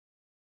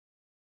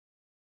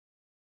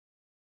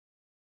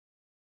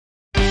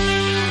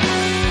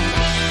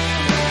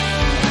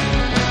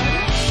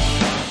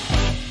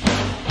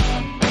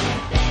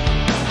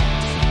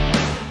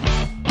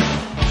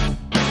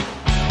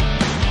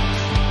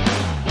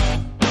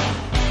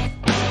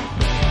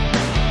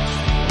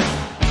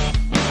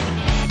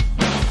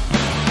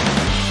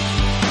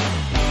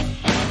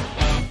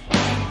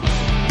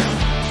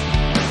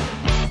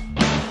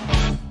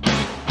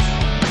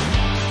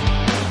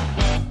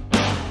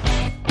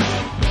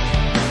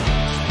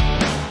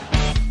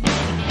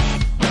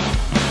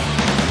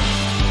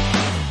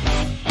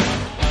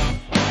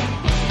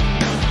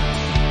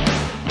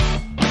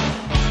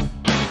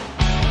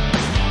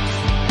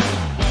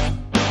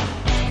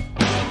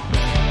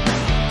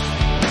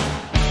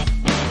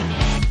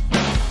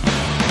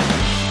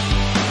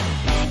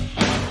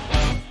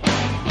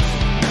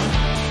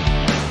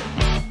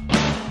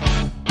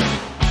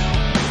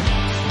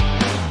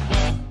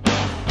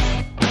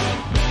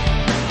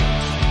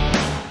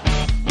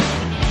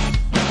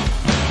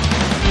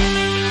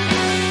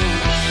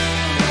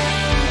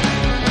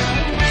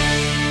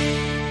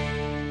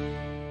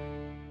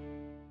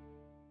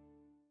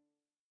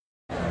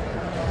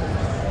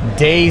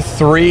day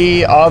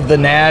 3 of the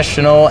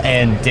National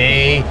and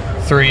day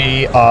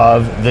 3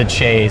 of the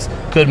Chase.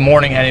 Good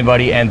morning,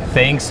 anybody, and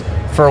thanks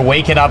for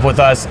waking up with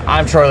us.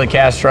 I'm Troy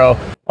LeCastro,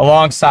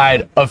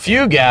 alongside a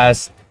few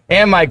guests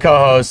and my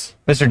co-host,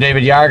 Mr.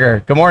 David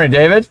Yarger. Good morning,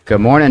 David.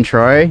 Good morning,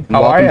 Troy.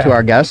 Welcome to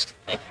our guest.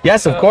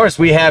 Yes, of course.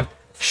 We have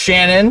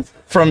Shannon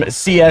from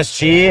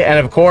CSG, and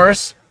of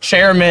course,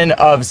 Chairman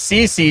of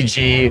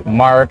CCG,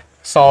 Mark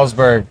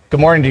SALZBERG. Good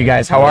morning to you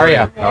guys. How are you?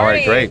 All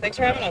right, great. Thanks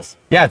for having us.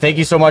 Yeah, thank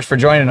you so much for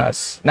joining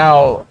us.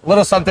 Now, a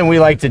little something we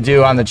like to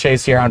do on the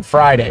Chase here on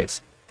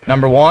Fridays.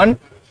 Number 1,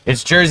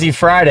 it's Jersey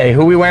Friday.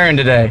 Who are we wearing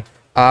today?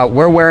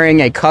 We're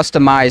wearing a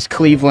customized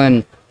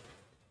Cleveland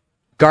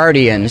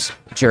Guardians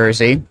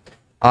jersey.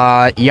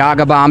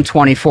 Yagabomb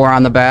 24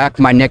 on the back,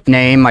 my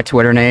nickname, my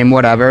Twitter name,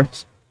 whatever.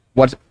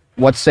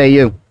 What say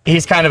you?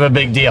 He's kind of a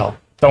big deal.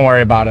 Don't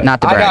worry about it.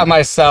 Not the brand. I got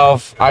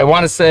myself, I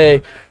want to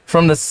say,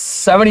 from the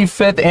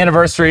 75th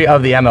anniversary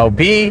of the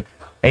MLB,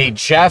 a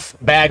Jeff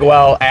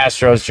Bagwell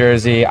Astros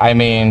jersey. I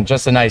mean,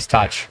 just a nice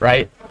touch,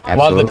 right? Absolutely.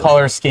 Love the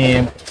color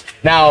scheme.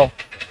 Now,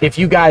 if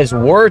you guys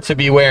were to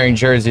be wearing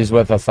jerseys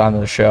with us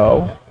on the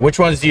show, which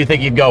ones do you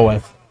think you'd go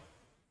with?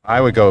 I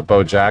would go with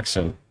Bo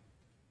Jackson.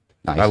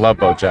 Nice. I love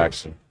Bo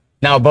Jackson.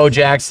 Now, Bo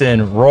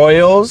Jackson,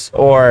 Royals,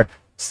 or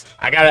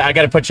I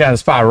gotta put you on the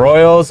spot.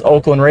 Royals,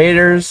 Oakland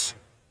Raiders.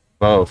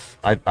 Both.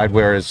 I'd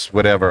wear his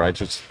whatever.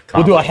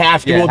 We'll do a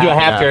half. We'll do a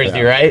half jersey,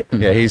 yeah. right?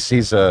 Yeah, he's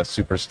a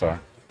superstar.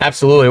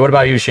 Absolutely. What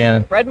about you,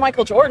 Shannon? Red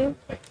Michael Jordan.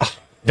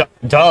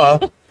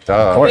 Duh.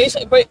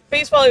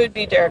 Baseball would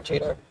be Derek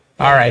Jeter.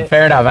 All right,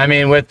 fair enough. I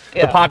mean, with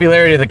the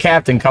popularity of the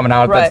captain coming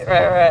out,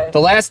 Right. The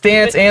Last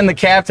Dance and the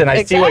captain,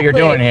 I see what you're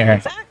doing here.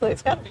 Exactly.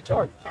 It's got to be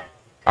Jordan.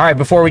 All right,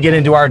 before we get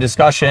into our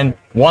discussion,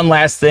 one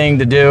last thing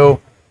to do.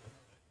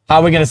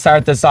 How are we going to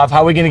start this off?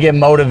 How are we going to get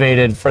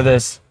motivated for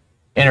this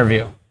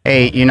interview?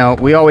 Hey, you know,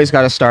 we always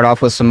got to start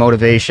off with some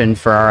motivation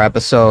for our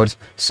episodes.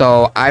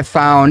 So I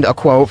found a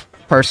quote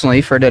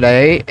personally for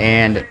today,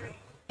 and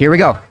here we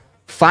go.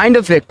 Find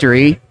a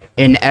victory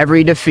in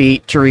every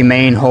defeat to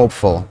remain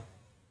hopeful,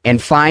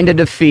 and find a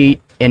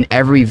defeat in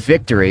every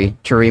victory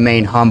to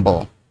remain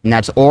humble. And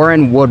that's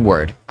Orrin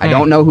Woodward. I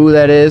don't know who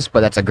that is, but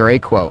that's a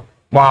great quote.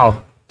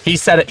 Wow. He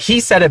said it.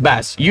 He said it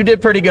best. You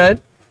did pretty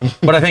good,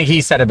 but I think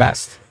he said it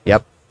best.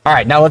 Yep. All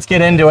right, now let's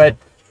get into it.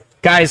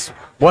 Guys,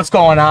 what's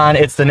going on?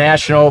 It's the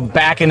National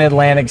back in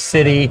Atlantic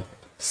City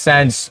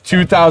since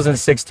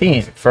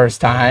 2016.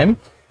 First time.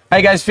 How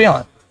you guys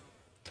feeling?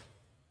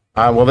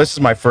 Well, this is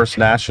my first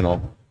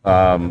National.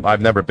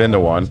 I've never been to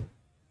one.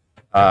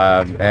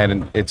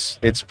 And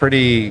it's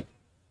pretty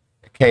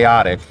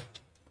chaotic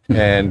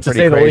and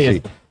pretty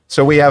crazy.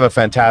 So we have a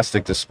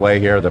fantastic display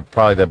here,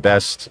 probably the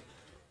best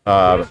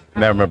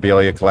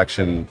memorabilia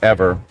collection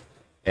ever,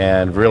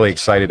 and really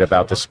excited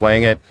about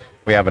displaying it.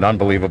 We have an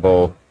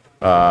unbelievable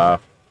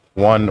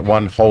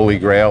one holy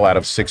grail out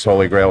of 6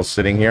 holy grails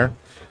sitting here.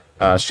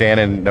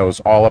 Shannon knows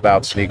all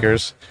about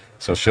sneakers,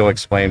 so she'll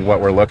explain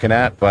what we're looking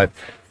at, but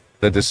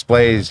the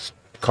display's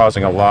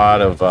causing a lot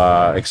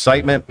of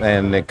excitement,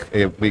 and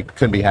we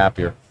couldn't be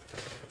happier.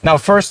 Now,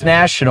 First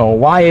National,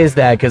 why is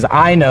that? Because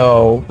I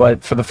know,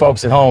 but for the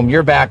folks at home,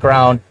 your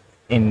background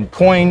in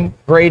coin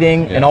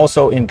grading and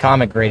also in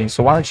comic grading.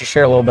 So why don't you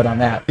share a little bit on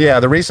that? Yeah,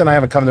 the reason I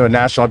haven't come to a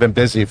National, I've been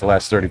busy for the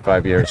last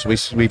 35 years.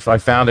 I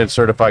founded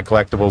Certified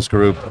Collectibles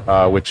Group,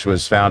 which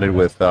was founded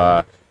with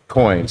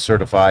coins,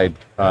 certified,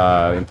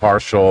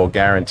 impartial,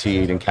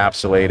 guaranteed,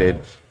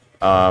 encapsulated.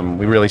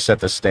 We really set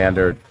the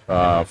standard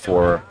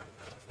for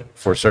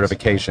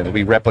certification.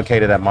 We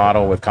replicated that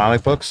model with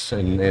comic books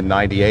in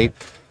 '98.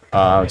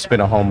 It's been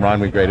a home run.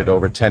 We graded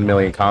over 10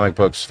 million comic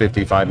books,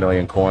 55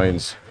 million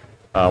coins.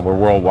 We're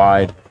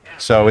worldwide.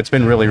 So it's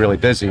been really, really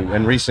busy.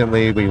 And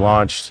recently we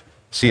launched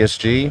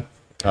CSG,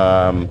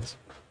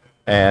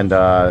 and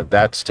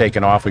that's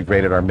taken off. We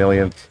graded our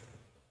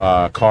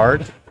 1,000,000th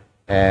card.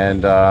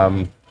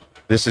 And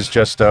this is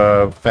just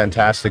a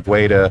fantastic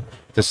way to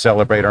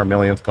celebrate our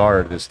 1,000,000th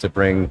card, is to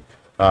bring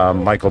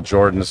Michael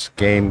Jordan's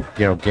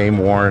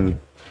game-worn,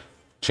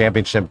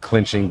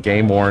 championship-clinching,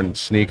 game-worn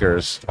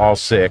sneakers, all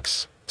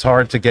 6. It's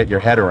hard to get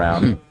your head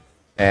around.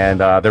 And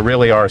there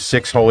really are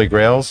 6 holy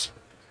grails.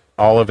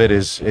 All of it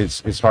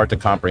is hard to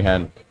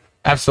comprehend.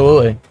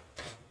 Absolutely.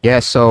 Yeah,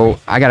 so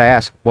I got to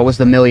ask, what was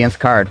the 1,000,000th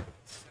card?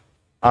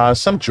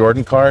 Some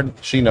Jordan card.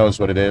 She knows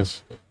what it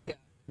is. Yeah.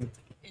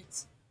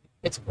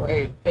 It's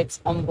great. It's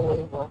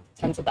unbelievable.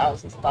 Tens of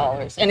thousands of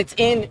dollars. And it's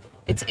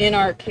in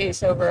our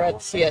case over at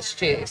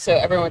CSG, so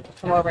everyone can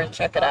come over and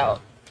check it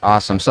out.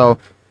 Awesome. So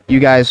you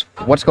guys,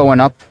 what's going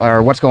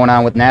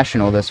on with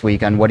National this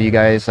weekend? What are you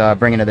guys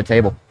bringing to the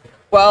table?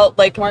 Well,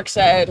 like Mark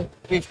said,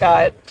 we've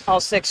got all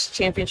 6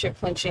 championship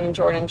clinching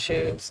Jordan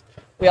shoes.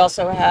 We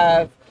also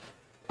have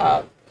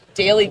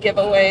daily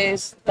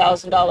giveaways,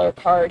 $1,000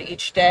 card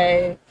each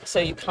day. So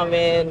you come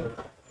in,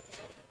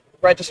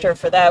 register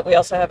for that. We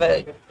also have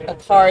a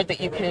card that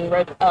you can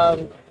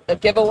a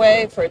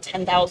giveaway for a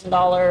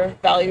 $10,000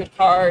 valued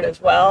card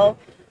as well.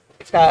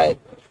 We've got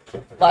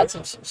lots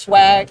of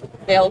swag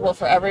available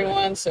for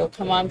everyone. So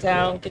come on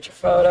down, get your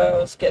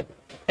photos, get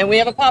And we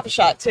have a pop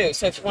shot too.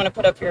 So if you want to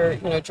put up your,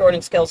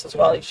 Jordan skills as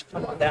well, you should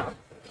come on down.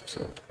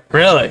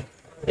 Really?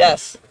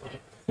 Yes.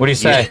 What do you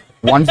say?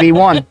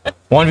 1v1.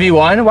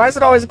 1v1? Why is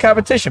it always a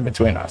competition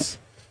between us?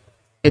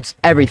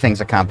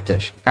 Everything's a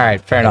competition. All right,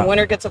 fair The enough.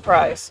 winner gets a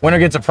prize. Winner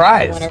gets a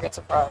prize. Winner gets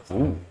a prize.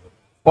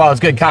 Well, it's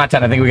good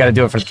content. I think we got to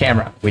do it for the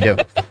camera. We do.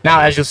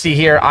 Now, as you'll see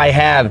here, I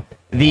have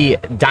the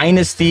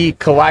Dynasty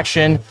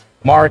collection.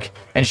 Mark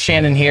and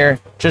Shannon here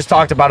just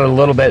talked about it a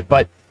little bit,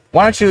 but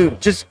why don't you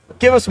just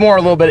give us more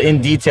a little bit in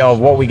detail of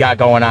what we got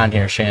going on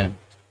here, Shannon?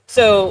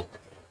 So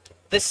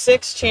the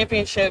 6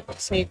 championship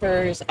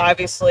sneakers,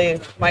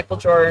 obviously Michael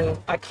Jordan,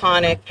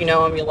 iconic, you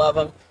know him, you love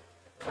him.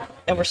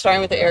 And we're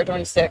starting with the Air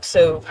Jordan 6.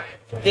 So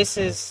this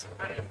is,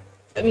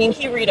 he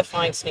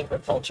redefined sneaker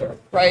culture,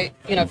 right?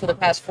 For the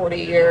past 40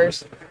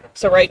 years.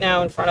 So right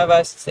now in front of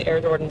us, it's the Air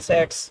Jordan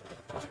 6.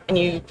 And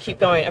you keep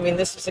going.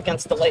 This was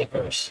against the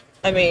Lakers.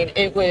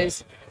 It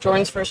was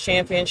Jordan's first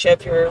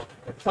championship. You're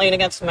playing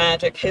against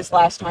Magic, his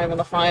last time in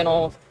the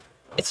final.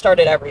 It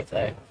started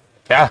everything.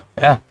 Yeah.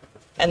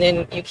 And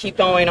then you keep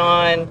going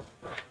on.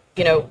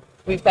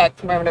 We've got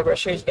commemorative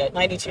shoes. You got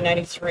 92,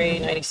 93,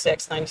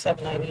 96,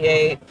 97,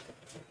 98.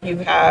 You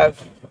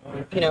have,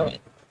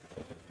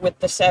 with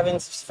the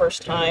 7's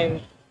first time,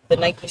 the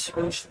Nike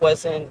swoosh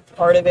wasn't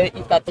part of it.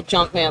 You've got the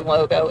Jumpman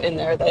logo in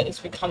there that has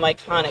become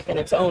iconic in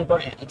its own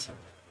brand.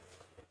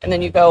 And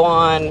then you go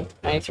on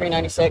 93,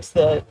 96,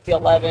 the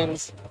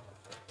 11s,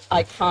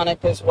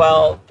 iconic as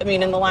well. In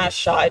the last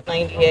shot,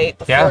 98,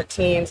 the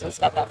 14s, it's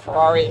got that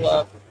Ferrari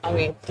look.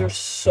 They're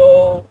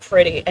so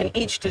pretty. And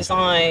each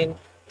design,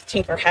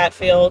 Tinker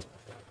Hatfield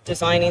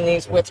designing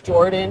these with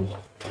Jordan,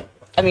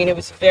 it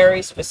was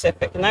very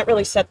specific. And that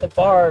really set the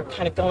bar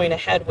kind of going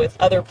ahead with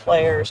other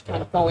players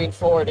kind of going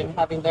forward and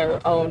having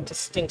their own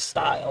distinct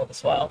style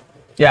as well.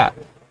 Yeah.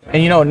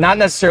 And, not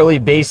necessarily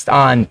based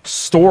on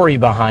story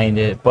behind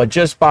it, but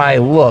just by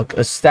look,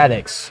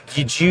 aesthetics.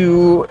 Did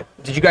you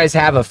guys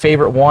have a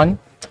favorite one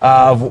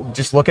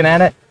just looking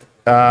at it?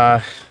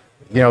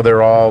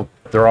 They're all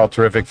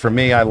terrific. For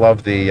me, I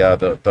love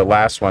the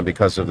last one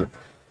because of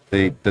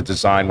the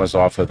design was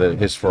off of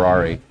his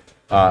Ferrari.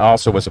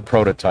 Also was a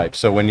prototype.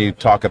 So when you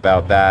talk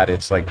about that,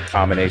 it's like a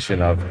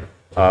combination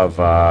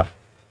of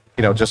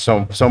just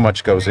so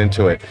much goes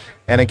into it.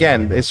 And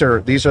again, these are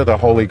the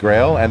Holy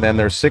Grail, and then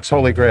there's 6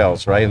 Holy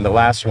Grails, right? And the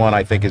last one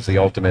I think is the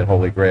ultimate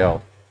Holy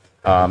Grail.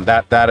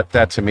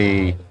 That to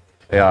me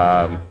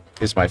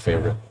is my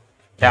favorite.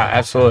 Yeah,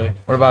 absolutely.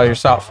 What about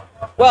yourself?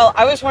 Well,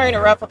 I was wearing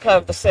a replica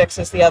of the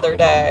 6s the other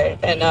day,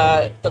 and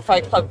the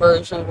Fight Club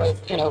version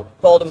with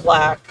gold and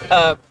black.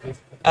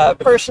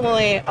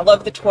 Personally, I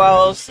love the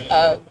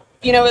 12s.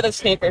 The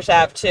sneakers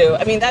app too.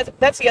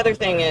 That's the other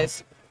thing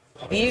is,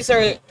 these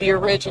are the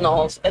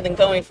originals, and then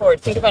going forward,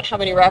 think about how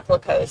many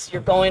replicas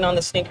you're going on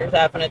the sneakers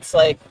app, and it's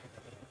like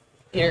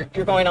you're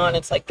going on.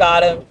 It's like,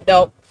 got him.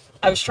 Nope.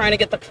 I was trying to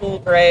get the cool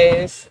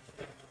grays.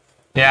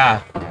 Yeah.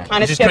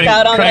 Kind of skipped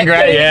out on that.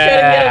 Couldn't get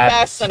it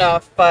fast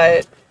enough,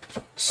 but.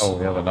 Oh,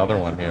 we have another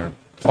one here.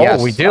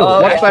 Oh, we do.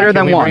 What's better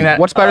than one?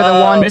 What's better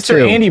than one? Mr.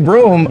 2. Andy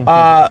Broom,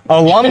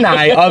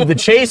 alumni of the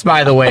Chase,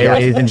 by the way,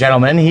 ladies and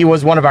gentlemen. He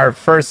was one of our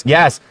first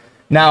guests.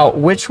 Now,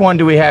 which one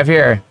do we have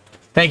here?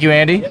 Thank you,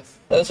 Andy. Yes.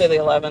 Those are the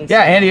 11s.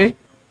 Yeah, Andy.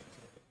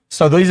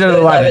 So these are the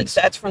 11s.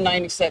 That's from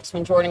 96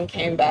 when Jordan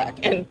came back.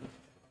 And,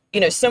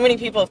 so many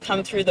people have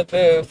come through the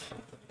booth.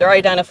 They're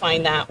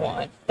identifying that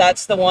one.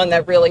 That's the one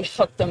that really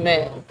hooked them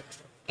in.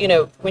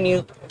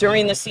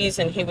 During the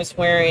season, he was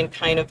wearing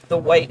kind of the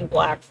white and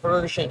black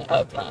version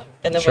of them.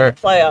 And then with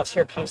the playoffs,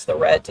 here comes the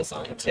red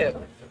design too.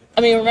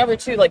 Remember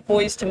too, like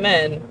Boys to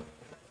Men,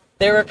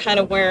 they were kind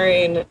of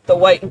wearing the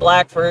white and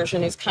black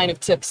version as kind of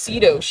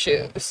tuxedo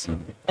shoes.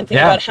 And think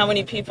about how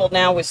many people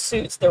now with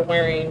suits, they're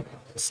wearing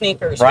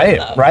sneakers.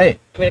 Right.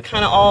 It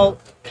kind of all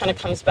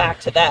comes back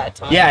to that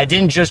time. Yeah, it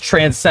didn't just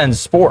transcend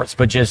sports,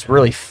 but just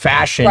really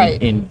fashion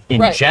in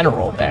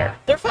general there.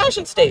 They're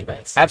fashion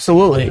statements.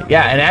 Absolutely.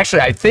 Yeah, and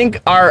actually I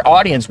think our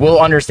audience will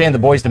understand the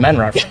Boys to Men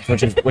reference,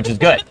 which is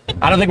good.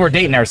 I don't think we're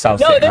dating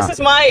ourselves. No, this is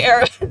my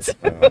era.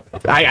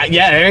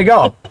 Yeah, there you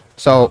go.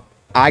 So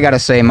I gotta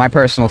say, my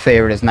personal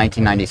favorite is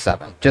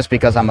 1997, just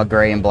because I'm a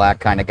gray and black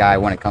kind of guy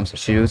when it comes to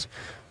shoes.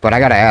 But I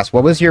gotta ask,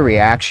 what was your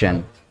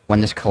reaction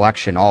when this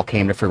collection all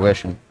came to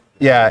fruition?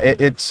 Yeah,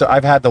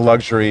 I've had the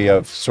luxury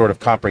of sort of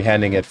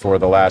comprehending it for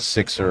the last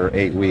 6 or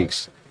 8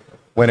 weeks.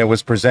 When it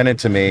was presented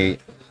to me,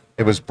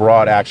 it was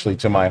brought actually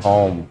to my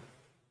home,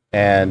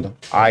 and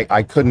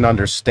I couldn't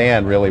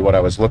understand really what I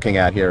was looking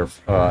at here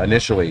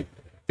initially,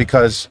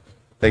 because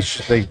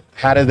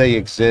how did they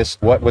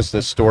exist? What was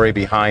the story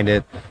behind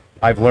it?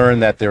 I've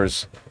learned that there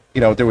was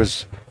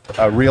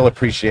a real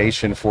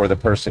appreciation for the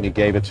person he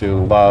gave it to,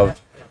 love.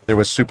 There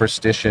was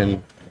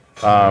superstition.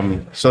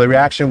 So the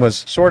reaction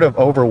was sort of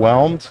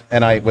overwhelmed,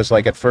 and I was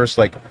like, at first,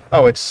 like,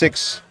 oh, it's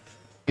 6,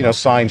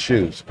 signed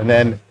shoes, and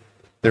then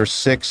there's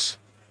 6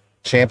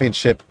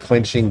 championship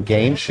clinching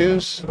game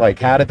shoes. Like,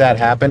 how did that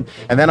happen?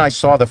 And then I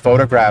saw the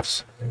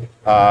photographs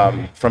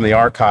from the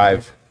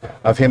archive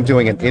of him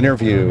doing an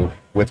interview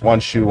with one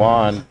shoe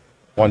on,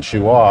 one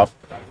shoe off.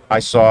 I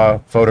saw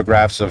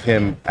photographs of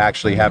him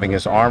actually having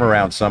his arm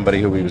around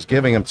somebody who he was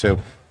giving them to.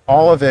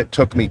 All of it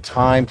took me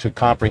time to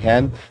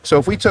comprehend. So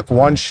if we took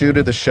one shoe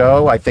to the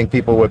show, I think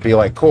people would be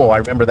like, cool, I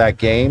remember that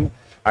game,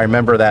 I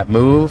remember that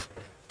move.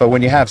 But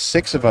when you have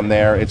 6 of them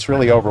there, it's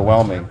really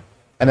overwhelming.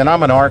 And then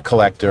I'm an art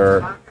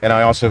collector, and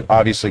I also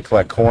obviously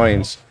collect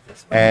coins.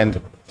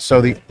 And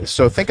so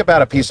think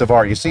about a piece of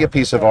art. You see a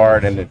piece of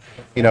art, and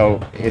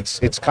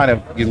it's kind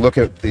of, you look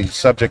at the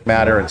subject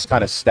matter, and it's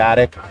kind of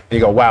static, and you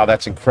go, wow,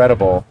 that's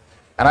incredible.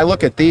 And I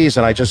look at these,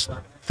 and I just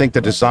think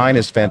the design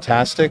is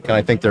fantastic, and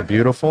I think they're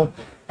beautiful.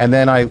 And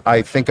then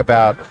I think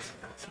about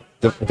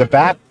the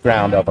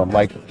background of them.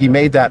 Like, he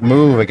made that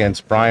move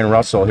against Brian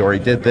Russell, or he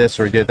did this,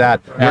 or he did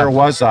that. Where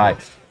was I?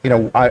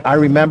 I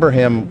remember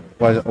him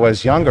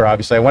was younger.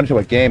 Obviously, I went to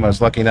a game. I was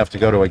lucky enough to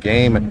go to a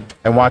game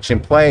and watch him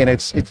play. And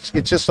it's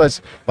just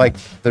like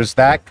there's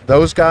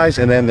those guys,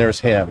 and then there's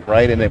him,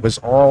 right? And it was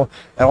all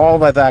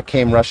of that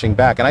came rushing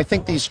back. And I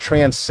think these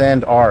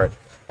transcend art,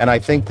 and I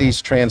think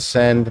these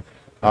transcend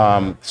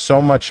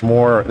so much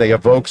more. They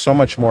evoke so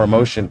much more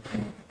emotion,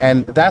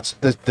 and that's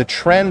the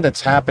trend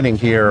that's happening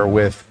here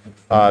with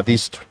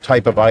these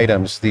type of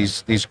items,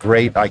 these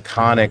great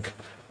iconic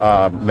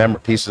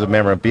pieces of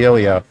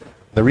memorabilia.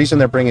 The reason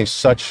they're bringing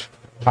such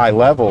high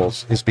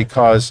levels is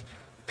because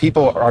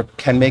people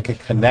can make a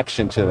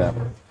connection to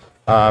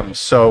them.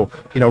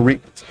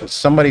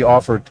 Somebody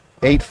offered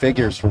 8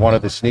 figures for one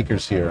of the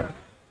sneakers here.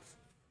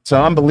 It's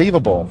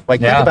unbelievable.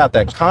 Like, think about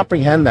that,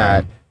 comprehend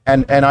that.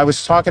 And I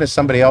was talking to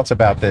somebody else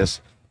about this.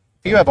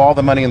 If you have all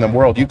the money in the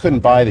world, you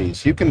couldn't buy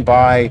these. You can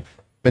buy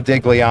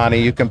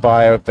Modigliani, you can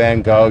buy a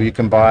Van Gogh, you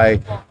can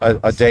buy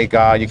a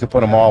Degas, you can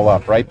put them all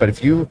up, right? But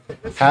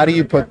how do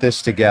you put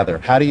this together?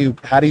 How do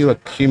you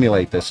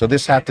accumulate this? So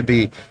this had to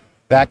be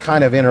that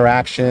kind of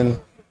interaction,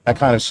 that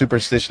kind of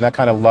superstition, that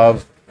kind of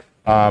love.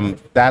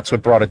 That's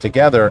what brought it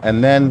together.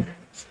 And then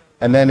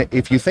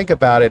if you think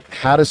about it,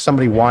 how does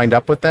somebody wind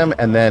up with them?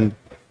 And then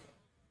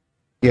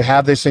you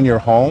have this in your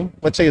home.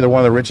 Let's say you're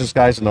one of the richest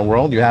guys in the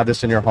world. You have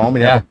this in your home,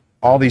 and you have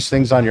all these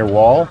things on your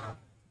wall.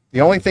 The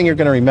only thing you're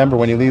going to remember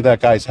when you leave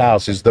that guy's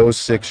house is those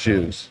 6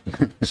 shoes.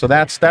 So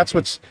that's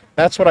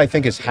what I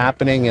think is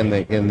happening in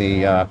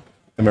the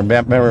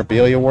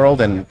memorabilia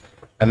world, and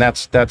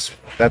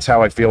that's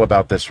how I feel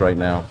about this right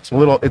now. It's a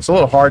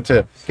little hard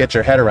to get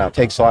your head around. It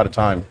takes a lot of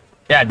time.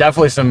 Yeah,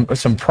 definitely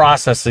some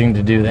processing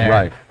to do there.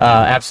 Right.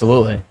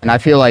 Absolutely. And I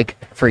feel like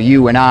for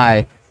you and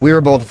I, we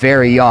were both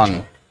very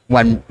young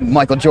when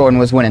Michael Jordan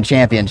was winning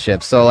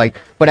championships. So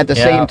but at the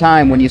same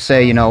time, when you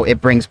say, it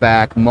brings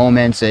back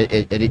moments,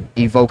 it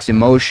evokes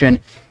emotion.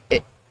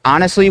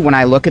 Honestly, when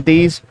I look at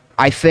these,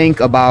 I think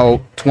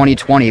about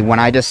 2020 when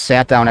I just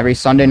sat down every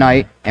Sunday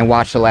night and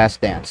watched The Last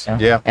Dance.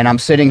 Yeah. And I'm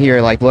sitting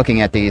here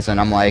looking at these, and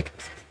I'm like,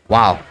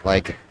 wow,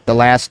 The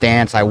Last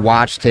Dance, I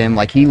watched him,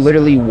 he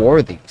literally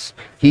wore these.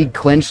 He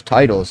clinched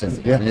titles,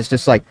 and it's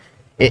just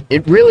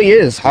it really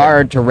is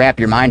hard to wrap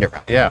your mind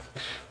around. Yeah.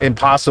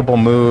 Impossible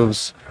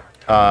moves.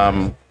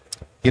 And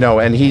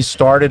he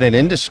started an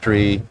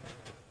industry.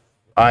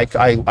 I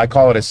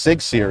call it a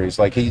SIG series.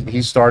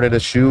 He started a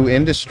shoe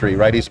industry,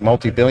 right? He's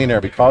multi-billionaire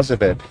because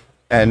of it.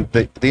 And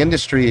the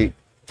industry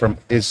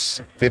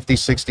is 50,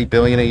 60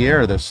 billion a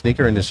year, the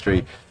sneaker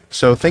industry.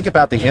 So think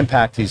about the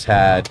impact he's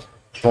had,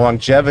 the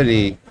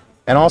longevity,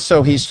 and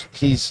also he's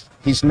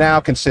now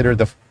considered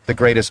the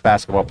greatest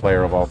basketball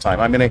player of all time.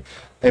 I mean,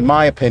 in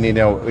my opinion,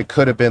 it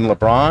could have been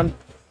LeBron,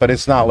 but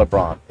it's not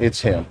LeBron,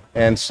 it's him.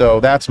 And so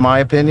that's my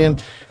opinion.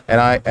 And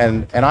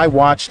I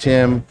watched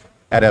him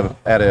in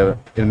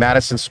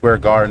Madison Square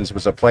Gardens. It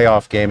was a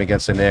playoff game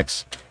against the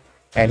Knicks,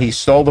 and he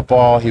stole the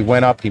ball, he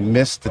went up, he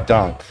missed the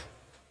dunk.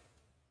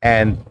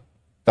 And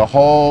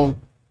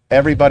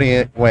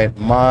everybody went,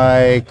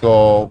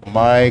 Michael,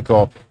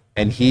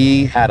 and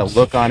he had a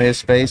look on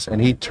his face, and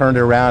he turned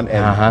around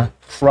and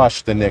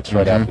crushed the Knicks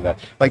right after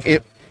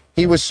that.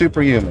 He was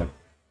superhuman.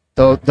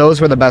 So those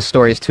were the best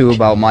stories too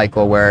about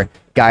Michael, where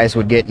guys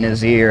would get in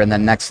his ear, and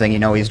then next thing you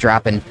know, he's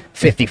dropping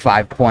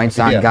 55 points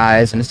on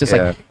guys, and it's just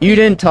you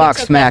didn't talk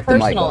smack to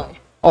Michael.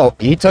 Oh,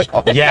 he took.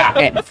 Oh,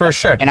 yeah, for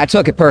sure. And I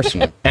took it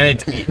personally.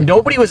 And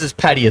nobody was as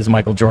petty as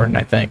Michael Jordan,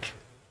 I think.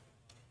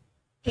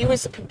 He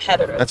was a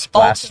competitor. That's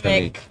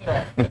blasphemy.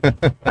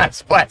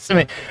 That's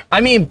blasphemy.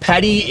 I mean,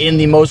 petty in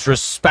the most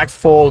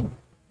respectful,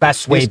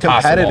 best way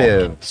possible.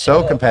 Competitive,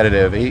 so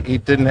competitive. He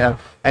didn't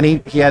have, and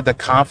he had the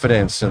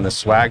confidence and the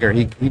swagger.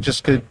 He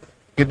just could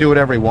do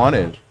whatever he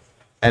wanted,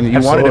 and you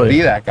wanted to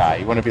be that guy.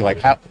 You want to be like,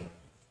 how,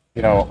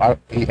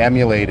 he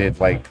emulated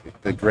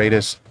the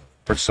greatest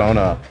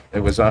persona.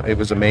 It was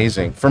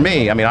amazing for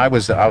me. I mean, I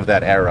was of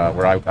that era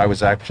where I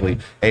was actually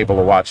able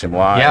to watch him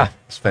live. Yeah,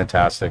 it's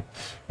fantastic.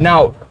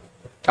 Now,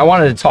 I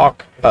wanted to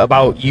talk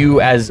about you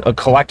as a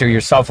collector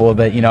yourself a little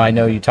bit. I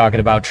know you're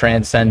talking about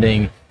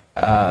transcending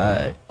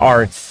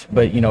arts,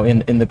 but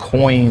in the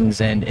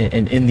coins and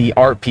in the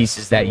art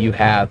pieces that you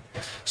have.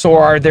 So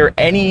are there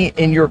any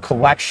in your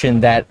collection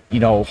that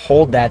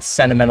hold that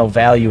sentimental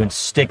value and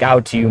stick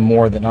out to you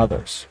more than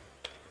others?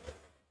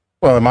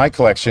 Well, in my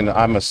collection,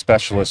 I'm a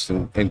specialist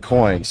in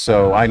coins,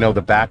 so I know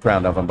the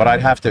background of them, but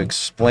I'd have to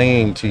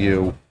explain to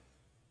you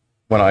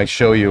when I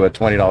show you a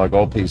 $20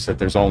 gold piece that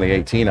there's only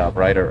 18 of,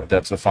 right? Or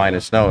that's the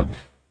finest known.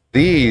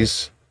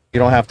 These, you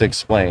don't have to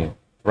explain,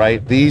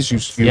 right? These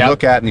you Yep.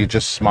 look at and you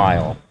just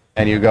smile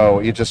and you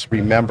go, you just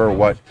remember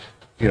what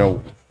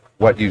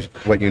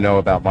you know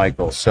about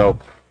Michael. So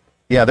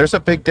yeah, there's a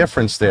big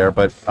difference there,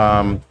 but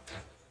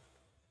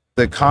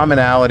the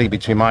commonality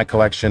between my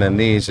collection and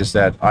these is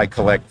that I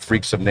collect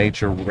freaks of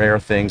nature, rare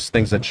things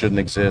that shouldn't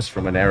exist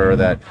from an era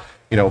that,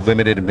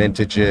 limited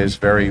vintages,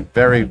 very,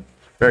 very,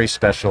 very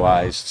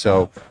specialized.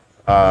 So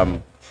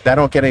that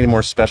don't get any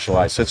more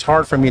specialized. So it's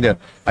hard for me to,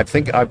 I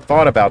think I've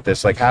thought about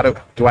this, like how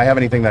do I have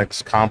anything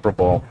that's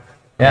comparable?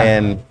 Yeah.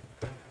 And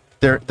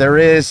there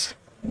is,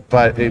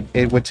 but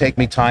it would take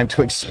me time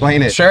to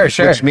explain it. Sure.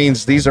 Which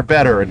means these are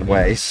better in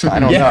ways. I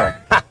don't know.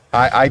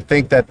 I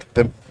think that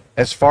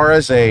as far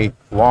as a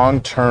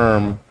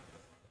long-term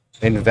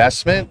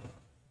investment,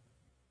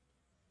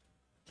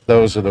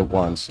 those are the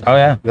ones. Oh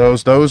yeah.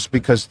 Those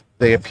because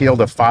they appeal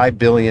to 5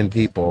 billion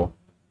people,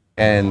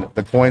 and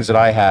the coins that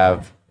I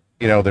have,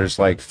 there's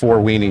like 4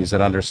 weenies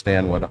that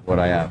understand what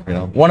I have.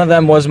 One of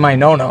them was my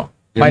no-no.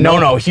 My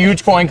no-no,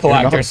 huge coin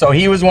collector. So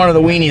he was one of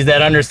the weenies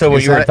that understood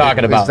what you were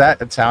talking about. Is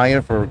that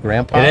Italian for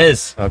grandpa? It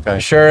is. Okay.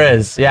 Sure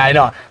is. Yeah, I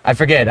know. I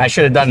forget. I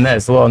should have done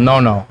this. A little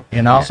no-no,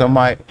 So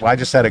I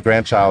just had a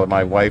grandchild, and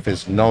my wife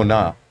is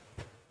no-no.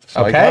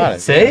 So I got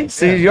okay. it.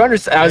 See, you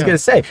understand. I was going to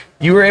say,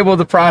 you were able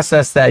to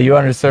process that. You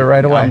understood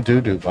right away. I'm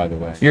doo-doo, by the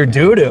way. You're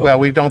doo-doo. Well,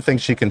 we don't think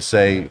she can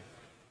say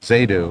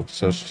Zaydu,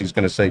 so she's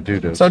going to say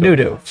doo-doo. So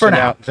doo-doo, for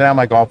now. So now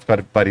my golf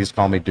buddies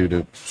call me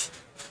doo-doo.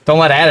 Don't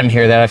let Adam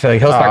hear that. I feel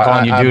like he'll start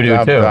calling you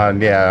doo-doo,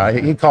 too. Yeah,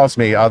 he calls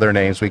me other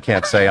names we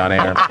can't say on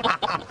air.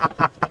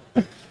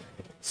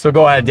 So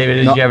go ahead, David.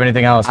 Did you have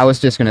anything else? I was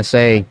just going to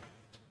say,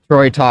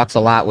 Troy talks a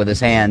lot with his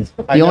hands.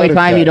 I The only noticed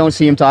time that. you don't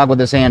see him talk with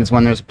his hands is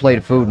when there's a plate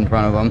of food in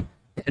front of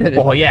him.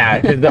 Well,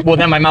 yeah. Well,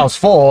 then my mouth's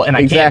full and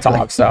I Exactly.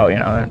 can't talk.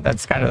 So,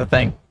 that's kind of the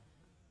thing.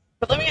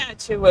 But let me add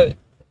to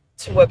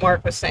what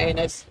Mark was saying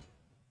is,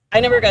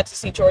 I never got to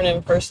see Jordan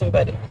in person,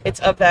 but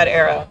it's of that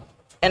era.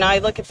 And I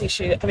look at these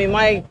shoes,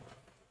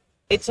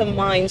 it's a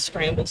mind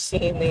scramble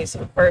seeing these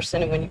in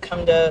person. And when you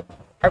come to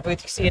our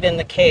booth, you see it in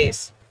the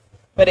case.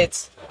 But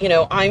it's,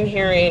 I'm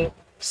hearing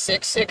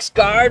 6'6"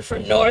 guard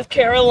from North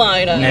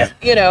Carolina.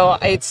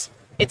 Yeah.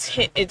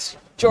 It's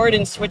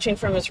Jordan switching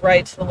from his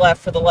right to the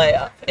left for the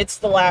layup. It's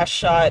the last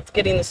shot. It's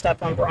getting the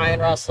step on Brian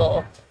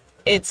Russell.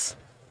 It's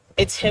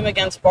him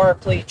against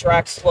Barkley,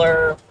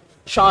 Drexler,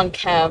 Sean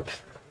Kemp,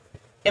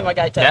 and my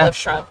guy Deadlift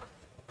Shrimp.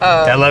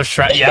 Deadlift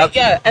Shrimp, yep.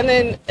 Yeah, and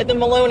then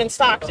Malone and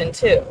Stockton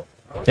too.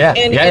 Yeah,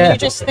 And yeah. you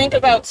just think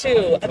about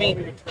too,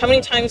 how many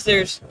times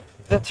there's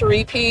the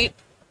three-peat,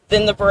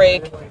 then the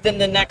break, then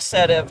the next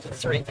set of the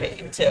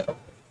three-peat too.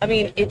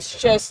 It's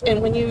just,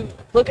 and when you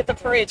look at the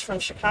parades from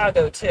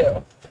Chicago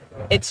too,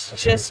 it's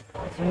just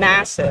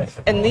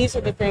massive. And these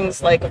are the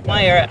things like of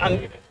my era.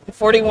 I'm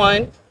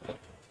 41,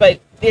 but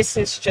this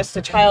is just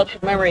a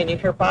childhood memory. And you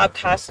hear Bob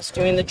Costas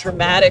doing the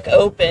dramatic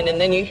open, and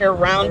then you hear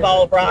Round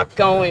Ball Rock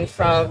going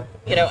from,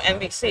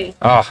 NBC.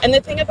 Oh. And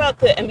the thing about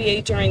the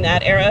NBA during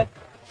that era,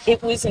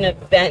 it was an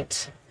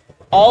event.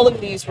 All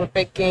of these were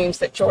big games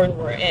that Jordan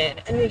were in.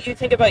 And if you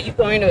think about you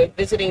going to a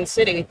visiting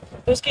city,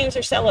 those games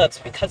are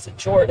sellouts because of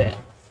Jordan.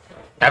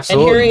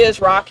 Absolutely. And here he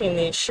is rocking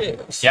these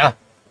shoes. Yeah.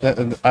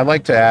 I'd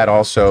like to add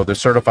also the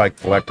Certified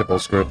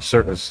Collectibles Group,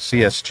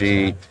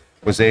 CSG,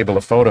 was able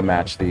to photo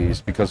match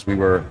these because we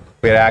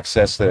had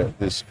access to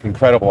this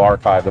incredible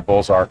archive, the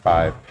Bulls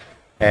archive.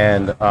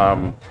 And,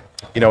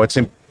 it's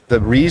the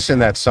reason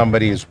that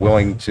somebody is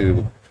willing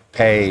to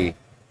pay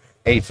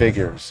 8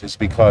 figures is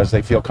because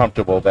they feel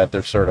comfortable that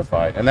they're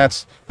certified. And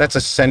that's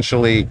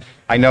essentially,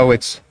 I know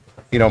it's,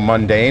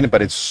 mundane, but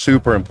it's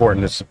super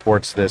important. It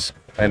supports this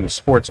and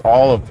supports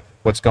all of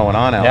what's going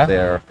on out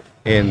there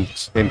in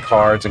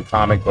cards and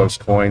comic books,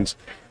 coins.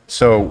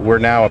 So we're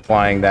now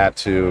applying that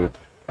to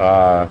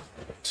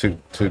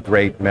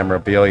great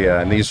memorabilia,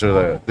 and you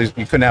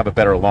couldn't have a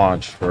better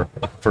launch for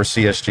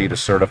CSG to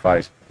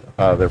certify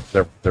their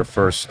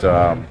first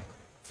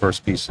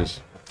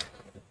pieces.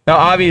 Now,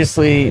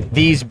 obviously,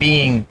 these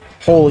being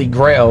holy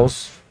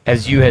grails,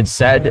 as you had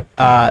said,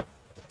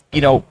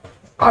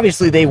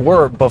 obviously they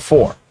were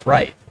before,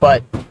 right?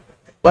 But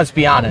let's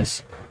be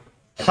honest.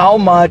 How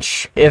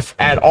much, if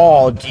at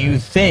all, do you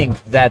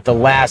think that The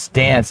Last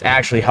Dance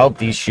actually helped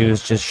these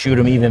shoes just shoot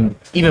them even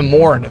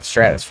more into the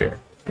stratosphere?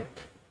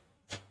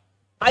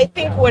 I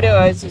think what it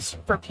was is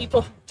for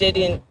people who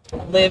didn't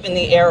live in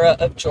the era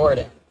of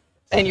Jordan,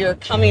 and you're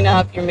coming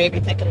up, you're maybe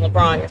thinking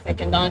LeBron, you're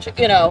thinking Doncic,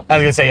 I was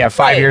going to say,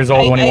 5 years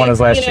old when he won his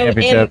last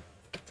championship.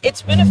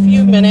 It's been a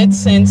few minutes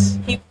since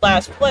he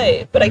last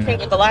played, but I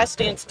think what The Last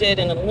Dance did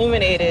and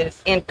illuminated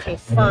and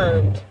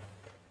confirmed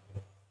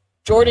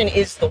Jordan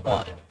is the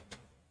one.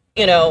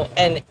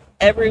 And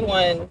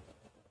everyone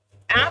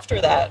after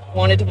that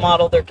wanted to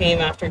model their game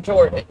after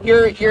Jordan.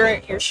 You're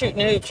shooting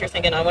hoops, you're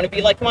thinking, I want to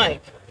be like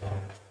Mike.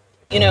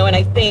 And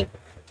I think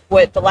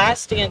what The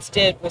Last Dance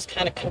did was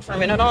kind of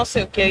confirm, and it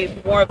also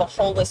gave more of a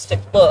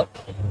holistic look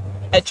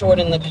at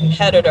Jordan, the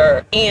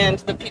competitor, and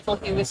the people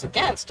he was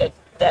against at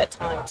that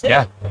time, too.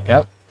 Yeah,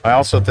 yep. I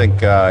also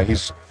think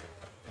he's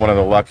one of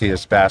the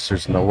luckiest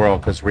bastards in the world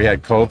because we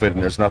had COVID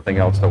and there's nothing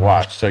else to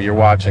watch. So you're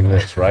watching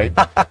this, right?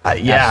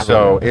 Yeah.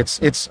 So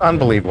it's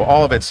unbelievable.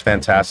 All of it's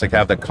fantastic.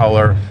 Have the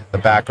color, the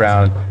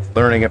background,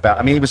 learning about.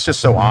 I mean, he was just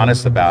so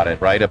honest about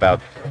it, right?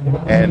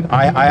 And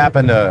I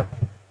happen to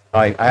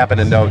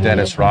know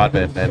Dennis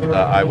Rodman, and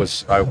I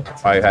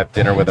had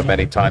dinner with him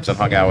many times and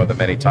hung out with him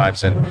many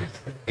times, and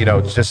you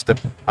know, just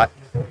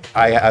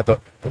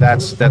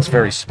that's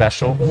very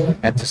special.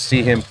 And to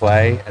see him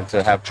play and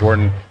to have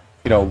Jordan,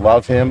 you know,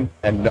 love him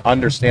and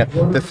understand.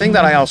 The thing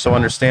that I also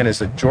understand is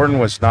that Jordan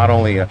was not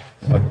only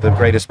the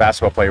greatest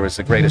basketball player, was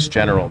the greatest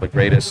general, the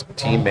greatest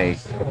teammate,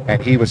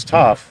 and he was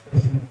tough.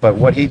 But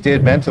what he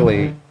did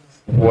mentally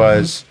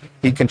was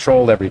he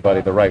controlled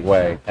everybody the right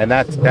way, and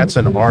that's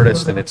an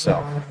artist in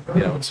itself.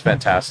 You know, it's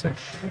fantastic.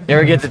 You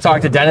ever get to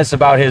talk to Dennis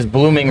about his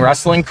blooming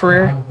wrestling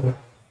career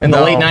in the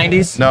late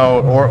 90s?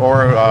 No,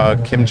 or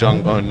Kim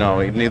Jong-un.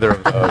 No, neither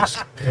of those.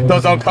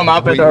 Those don't come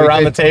up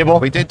around the table?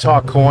 We did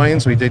talk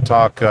coins. We did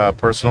talk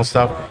personal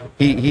stuff.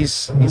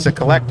 He's a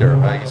collector.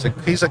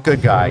 He's a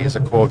good guy. He's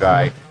a cool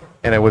guy,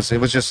 and it was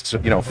just,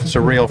 you know,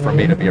 surreal for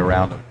me to be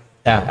around him.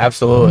 Yeah,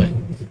 absolutely.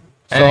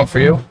 Anything for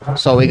you?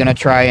 So we're gonna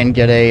try and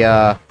get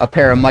a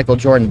pair of Michael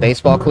Jordan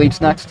baseball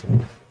cleats next.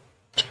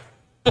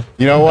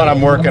 You know what?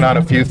 I'm working on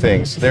a few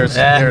things.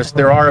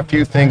 There are a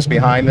few things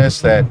behind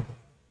this that,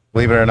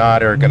 believe it or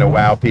not, are going to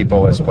wow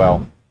people as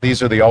well.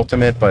 These are the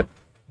ultimate, but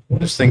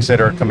there's things that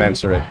are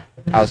commensurate.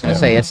 I was gonna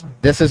say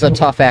this is a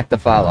tough act to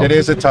follow. It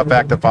is a tough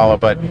act to follow,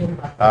 but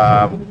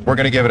we're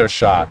going to give it a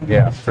shot.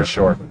 Yeah, for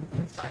sure.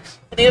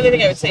 The other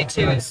thing I would say,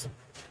 too, is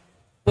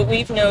what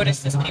we've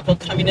noticed is people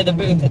coming to the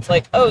booth, it's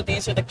like, oh,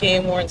 these are the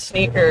game-worn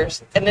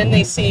sneakers, and then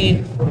they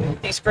see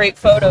these great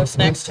photos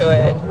next to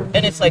it,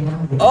 and it's like,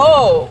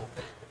 oh,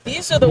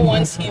 these are the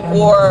ones he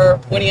wore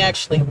when he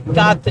actually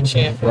got the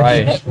championship,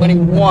 right, when he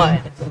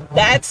won.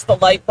 That's the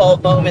light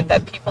bulb moment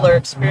that people are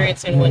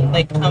experiencing when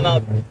they come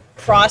up,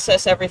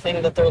 process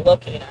everything that they're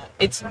looking at.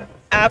 It's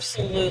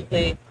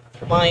absolutely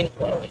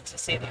mind-blowing to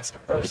see these in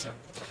person.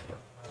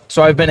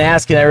 So I've been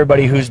asking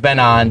everybody who's been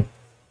on,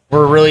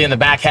 we're really in the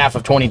back half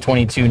of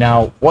 2022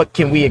 now. What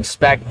can we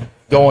expect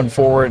going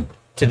forward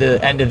to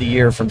the end of the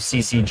year from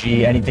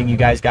CCG? Anything you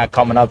guys got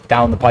coming up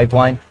down the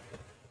pipeline?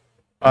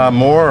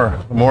 More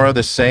of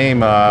the same.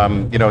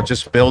 You know,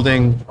 just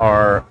building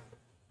our.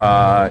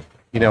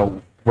 You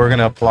know, we're going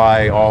to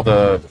apply all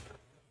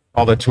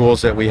the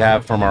tools that we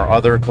have from our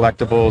other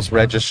collectibles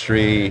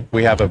registry.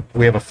 We have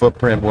a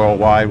footprint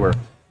worldwide.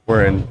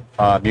 We're in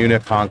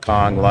Munich, Hong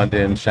Kong,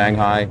 London,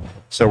 Shanghai.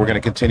 So we're going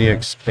to continue to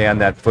expand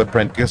that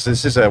footprint because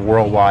this is a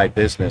worldwide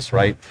business,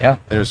 right? Yeah.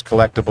 There's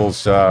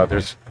collectibles.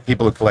 There's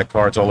people who collect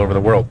cards all over the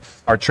world.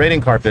 Our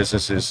trading card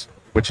business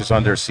which is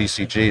under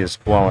CCG, is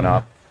blowing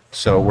up.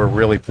 So we're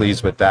really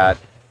pleased with that.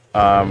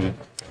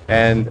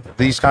 And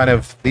these kind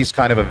of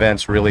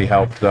events really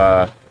help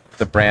the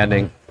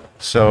branding.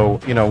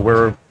 So, you know,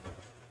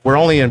 we're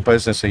only in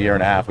business a year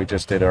and a half. We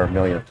just did our 1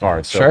 millionth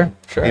card. So,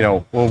 sure. You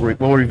know, we'll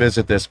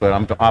revisit this, but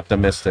I'm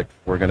optimistic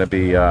we're going to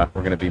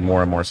be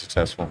more and more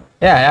successful.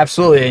 Yeah,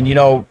 absolutely. And you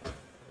know,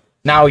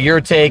 now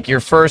your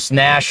first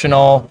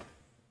national.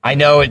 I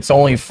know it's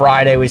only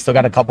Friday. We still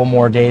got a couple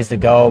more days to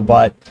go,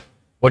 but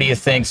what do you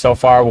think so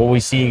far? Will we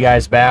see you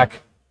guys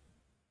back?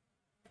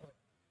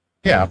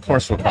 Yeah, of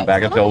course we'll come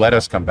back if they'll let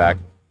us come back.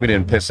 We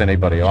didn't piss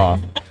anybody off.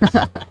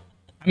 I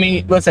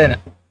mean, listen,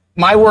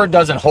 my word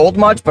doesn't hold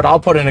much, but I'll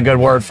put in a good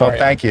word for you.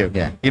 Thank you.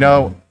 Yeah. You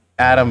know,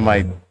 Adam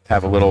might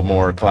have a little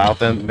more clout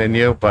than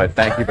you, but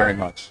thank you very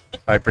much.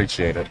 I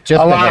appreciate it.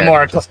 Just a lot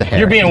more.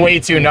 You're being way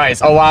too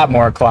nice. A lot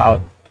more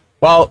clout.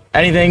 Well,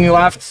 anything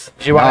left?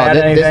 Do you want to add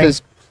anything?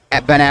 This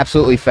has been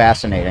absolutely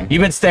fascinating.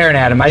 You've been staring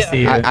at him. I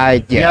see you. Yeah.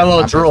 You got a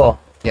little drool.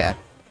 Yeah.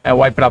 And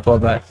wipe it up a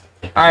little bit.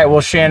 All right.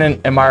 Well, Shannon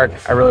and Mark,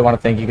 I really want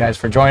to thank you guys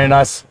for joining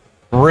us.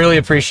 Really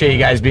appreciate you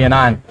guys being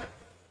on.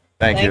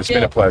 Thank you. It's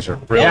been a pleasure.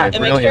 Really, Yeah,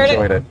 really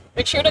enjoyed it.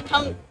 Make sure to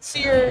come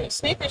see your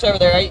sneakers over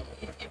there.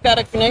 You've got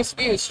a nice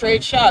view,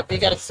 straight shot, but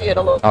you got to see it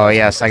a little. Oh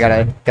yes, I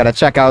gotta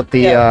check out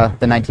the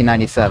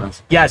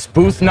 1997s. Yes,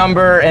 booth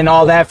number and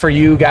all that for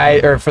you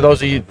guys, or for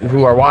those of you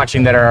who are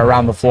watching that are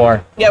around the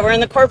floor. Yeah, we're in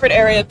the corporate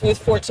area,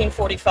 booth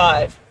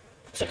 1445.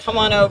 So come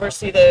on over,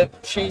 see the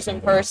shoes in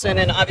person,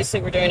 and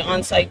obviously we're doing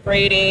on-site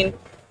grading,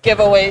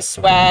 giveaways,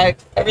 swag,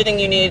 everything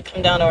you need.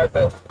 Come down to our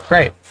booth.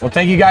 Great. Well,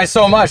 thank you guys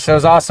so much. That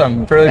was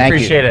awesome. Really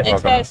appreciate it.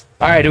 Thanks, guys.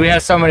 All right, do we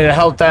have somebody to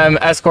help them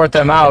escort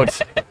them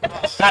out?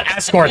 Not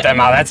escort them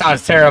out. That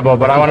sounds terrible,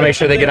 but I want to make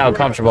sure they get out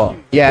comfortable.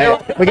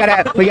 Yeah, we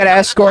gotta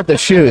escort the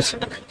shoes.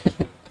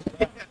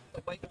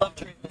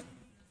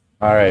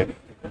 All right.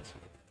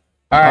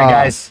 All right,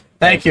 guys.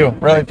 Thank you.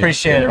 Really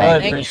appreciate it.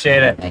 Really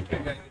appreciate it.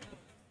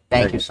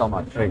 Thank you so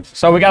much.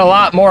 So we got a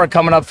lot more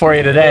coming up for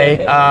you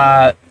today.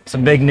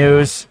 Some big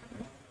news.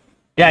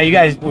 Yeah, you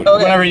guys,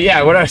 whatever.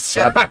 Yeah, whatever.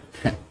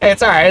 Hey,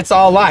 it's all right. It's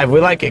all live.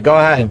 We like it. Go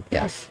ahead.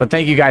 Yes. But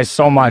thank you guys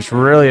so much.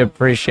 Really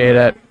appreciate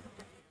it.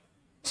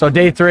 So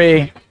day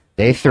 3.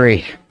 Day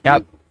 3.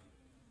 Yep.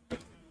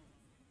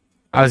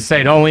 I was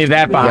say, don't leave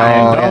that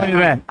behind. Don't leave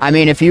that. I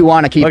mean, if you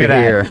want to keep Look it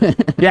at here.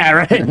 Yeah,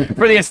 right.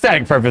 For the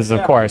aesthetic purpose,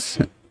 of course.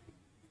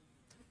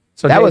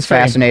 So That day was 3.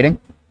 fascinating.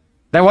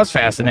 That was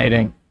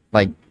fascinating.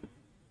 Like,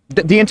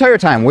 the entire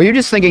time, were you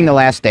just thinking The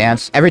Last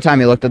Dance every time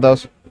you looked at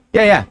those?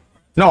 Yeah, yeah.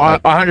 No,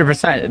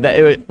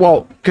 100%.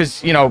 Well,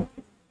 because, you know,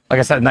 like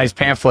I said, a nice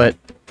pamphlet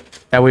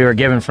that we were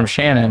given from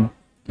Shannon.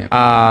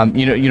 Yeah.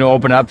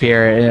 Open up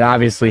here, and it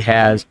obviously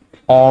has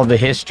all the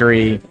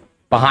history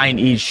behind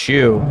each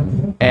shoe.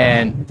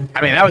 And,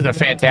 I mean, that was a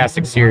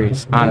fantastic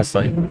series,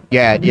 honestly.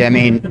 Yeah, I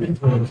mean,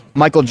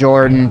 Michael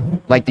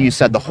Jordan, like you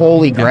said, the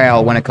holy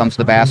grail when it comes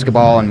to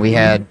basketball, and we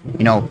had,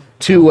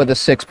 2 of the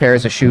 6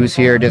 pairs of shoes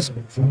here, just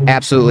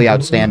absolutely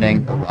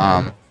outstanding.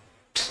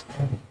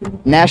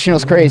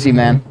 National's crazy,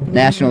 man.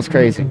 National's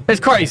crazy. It's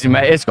crazy,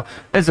 man. It's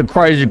a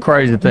crazy,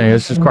 crazy thing.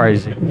 It's just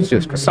crazy. It's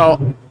just crazy.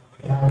 So,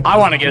 I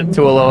want to get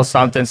to a little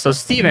something. So,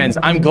 Stevens,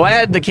 I'm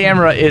glad the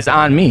camera is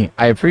on me.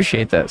 I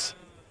appreciate this.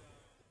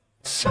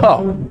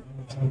 So,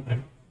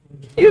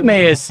 you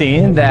may have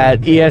seen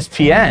that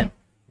ESPN,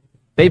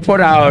 they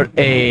put out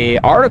a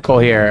article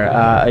here,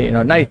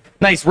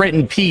 nice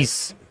written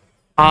piece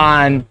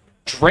on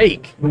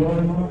Drake.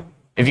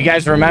 If you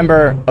guys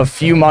remember a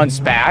few months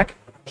back,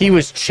 he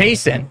was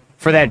chasing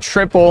for that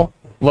triple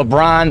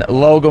LeBron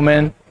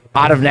Logoman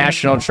out of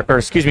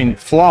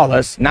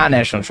Flawless, not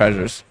National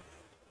Treasures.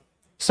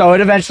 So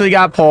it eventually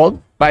got pulled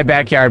by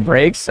Backyard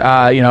Breaks.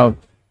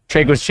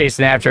 Drake was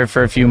chasing after it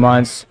for a few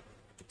months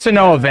to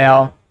no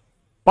avail.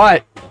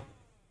 But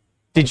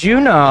did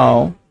you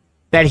know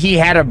that he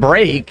had a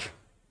break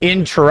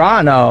in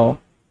Toronto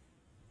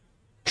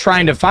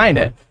trying to find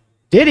it?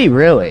 Did he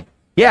really?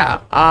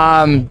 Yeah.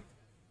 I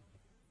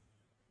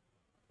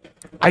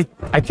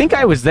think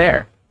I was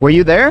there. Were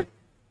you there?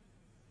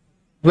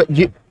 What,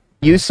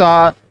 you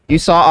saw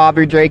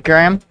Aubrey Drake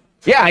Graham?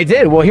 Yeah, I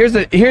did. Well, here's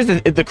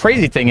the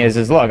crazy thing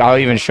is look, I'll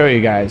even show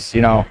you guys.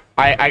 I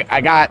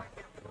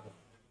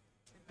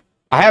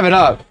have it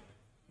up.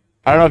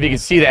 I don't know if you can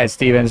see that,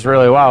 Stevens,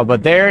 really well,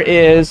 but there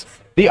is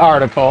the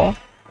article.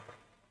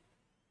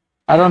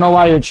 I don't know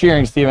why you're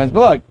cheering, Stevens, but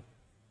look.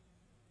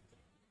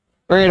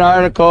 Great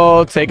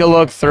article. Take a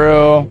look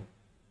through.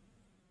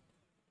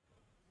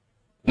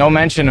 No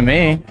mention of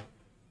me.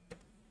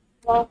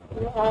 What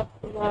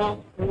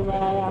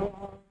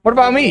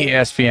about me,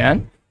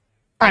 ESPN?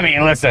 I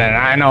mean, listen,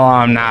 I know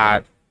I'm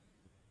not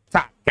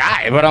top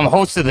guy, but I'm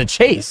host of The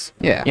Chase.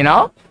 Yeah.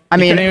 I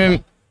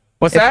mean,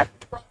 what's that?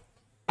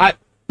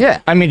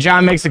 Yeah. I mean,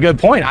 John makes a good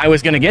point. I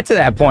was going to get to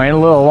that point, a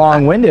little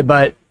long-winded,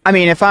 but I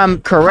mean, if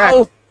I'm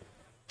correct,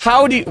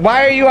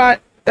 why are you on?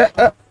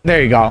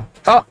 There you go.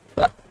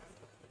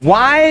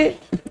 Why?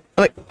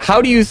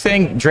 How do you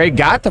think Drake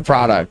got the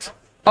product?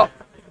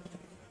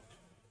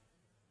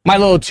 My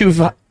little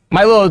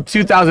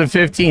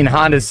 2015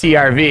 Honda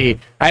CR-V.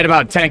 I had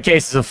about 10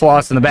 cases of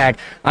floss in the back.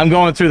 I'm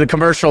going through the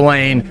commercial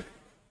lane,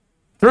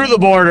 through the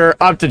border,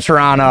 up to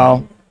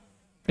Toronto.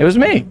 It was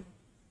me.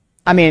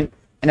 I mean,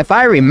 and if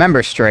I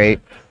remember straight,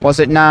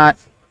 was it not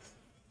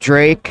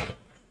Drake,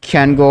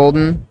 Ken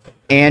Golden,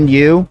 and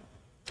you?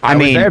 I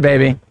was there,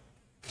 baby.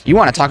 You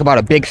want to talk about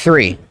a big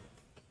 3?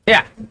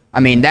 Yeah. I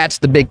mean, that's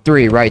the big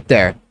 3 right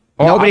there.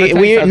 Well,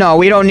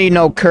 we don't need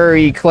no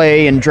Curry,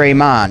 Clay, and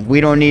Draymond.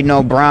 We don't need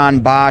no Bron,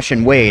 Bosch,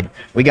 and Wade.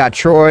 We got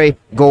Troy,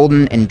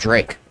 Golden, and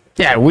Drake.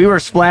 Yeah, we were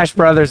Splash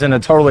Brothers in a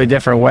totally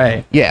different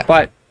way. Yeah.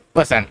 But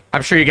listen,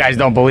 I'm sure you guys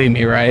don't believe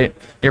me, right?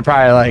 You're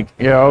probably like,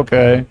 yeah,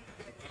 okay.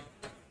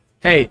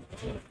 Hey,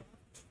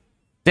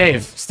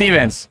 Dave,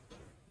 Stevens.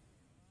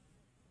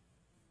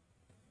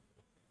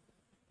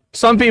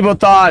 Some people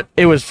thought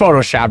it was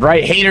Photoshop,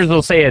 right? Haters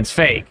will say it's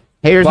fake.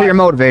 Haters are your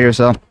motivators,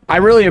 though. I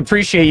really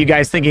appreciate you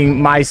guys thinking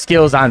my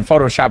skills on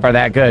Photoshop are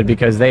that good,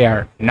 because they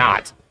are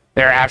not.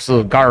 They're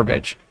absolute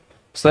garbage.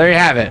 So there you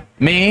have it.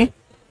 Me,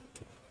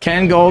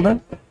 Ken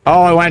Golden.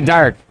 Oh, it went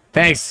dark.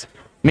 Thanks.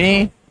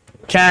 Me,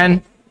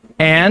 Ken,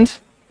 and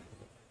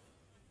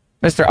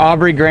Mr.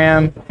 Aubrey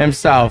Graham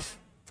himself.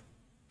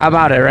 How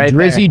about it, right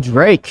Drizzy there?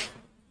 Drake.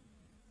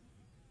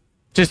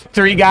 Just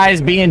 3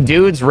 guys being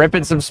dudes,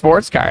 ripping some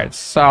sports cards.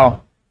 So,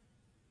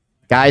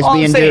 Guys all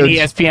being I'm saying,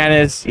 dudes.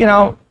 ESPN is,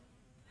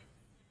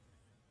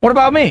 what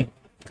about me?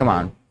 Come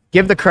on.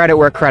 Give the credit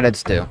where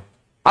credit's due.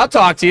 I'll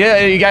talk to you.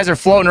 You guys are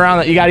floating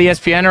around. You got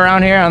ESPN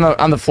around here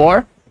on the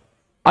floor?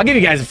 I'll give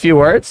you guys a few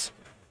words.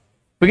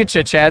 We could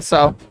chit chat.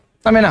 So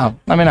let me know.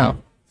 Let me know.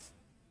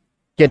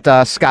 Get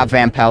Scott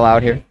Van Pelt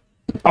out here.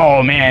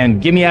 Oh man,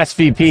 give me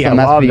SVP. Some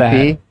I love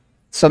SVP.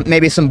 that.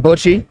 Maybe some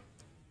Butchie.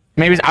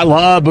 Maybe I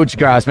love Butchie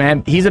Cross,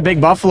 man. He's a big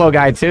Buffalo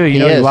guy too. He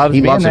loves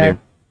being there.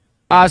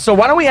 So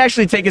why don't we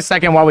actually take a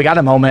second while we got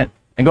a moment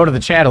and go to the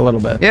chat a little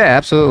bit? Yeah,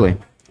 absolutely.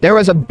 There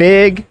was a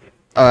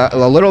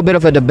little bit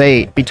of a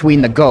debate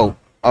between the GOAT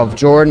of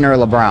Jordan or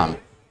LeBron.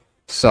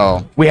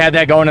 So we had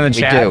that going in the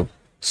chat. We do.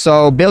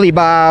 So Billy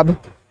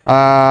Bob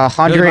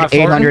 100,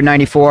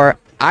 894.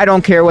 I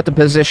don't care what the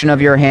position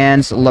of your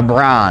hands.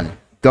 LeBron.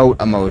 Goat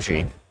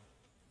emoji.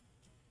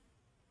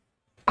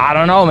 I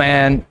don't know,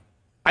 man.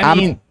 I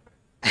mean,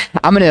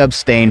 I'm going to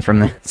abstain from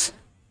this.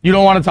 you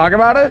don't want to talk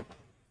about it?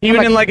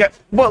 Even in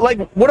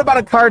what about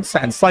a card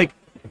sense? Like,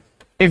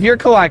 if you're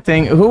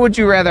collecting, who would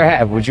you rather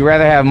have? Would you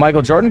rather have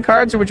Michael Jordan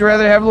cards or would you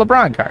rather have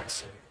LeBron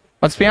cards?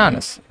 Let's be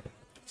honest.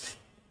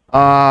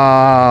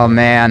 Oh,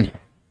 man.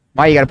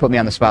 Why you got to put me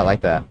on the spot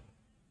like that?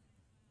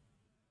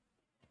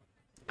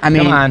 I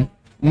mean, Come on.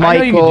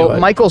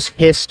 Michael's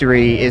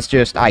history is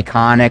just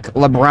iconic.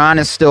 LeBron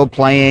is still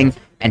playing,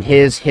 and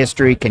his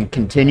history can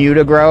continue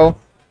to grow.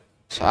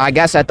 So I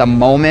guess at the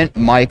moment,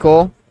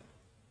 Michael,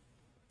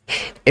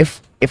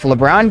 if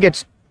LeBron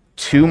gets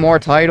 2 more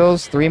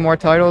titles, 3 more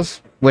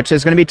titles, which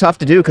is going to be tough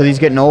to do because he's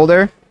getting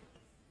older,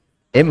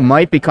 it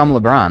might become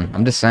LeBron.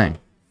 I'm just saying.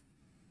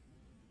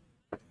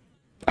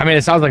 I mean,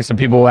 it sounds like some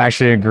people will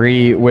actually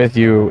agree with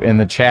you in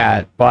the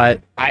chat,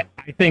 but I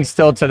think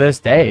still to this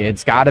day,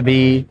 it's got to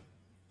be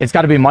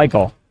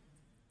Michael.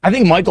 I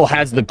think Michael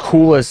has the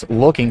coolest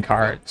looking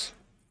cards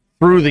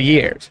through the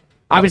years.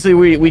 Obviously,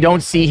 we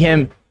don't see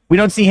him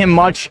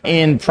much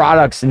in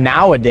products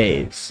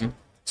nowadays.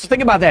 So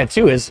think about that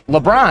too. Is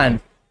LeBron,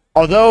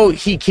 although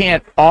he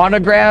can't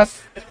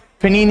autograph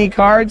Panini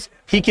cards,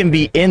 he can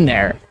be in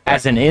there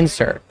as an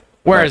insert.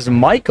 Whereas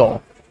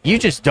Michael, you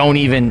don't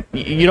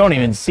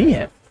even see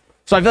him.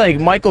 So I feel like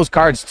Michael's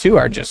cards too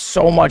are just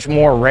so much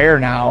more rare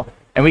now,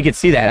 and we could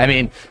see that. I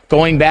mean,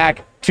 going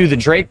back to the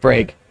Drake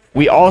break,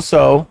 we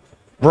also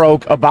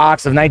broke a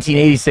box of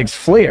 1986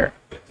 Fleer.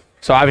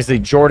 So obviously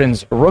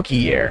Jordan's rookie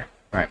year.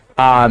 Right.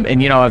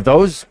 And if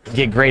those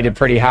get graded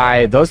pretty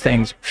high, those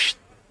things,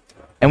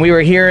 and we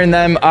were hearing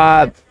them,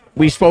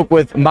 we spoke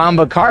with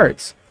Mamba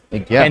Cards.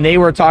 Yeah. And they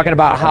were talking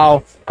about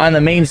how on the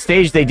main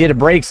stage they did a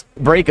break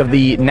of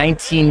the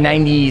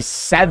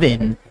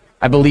 1997,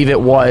 I believe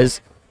it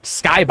was,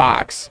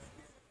 Skybox.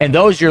 And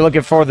those you're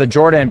looking for the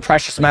Jordan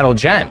Precious Metal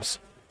Gems.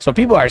 So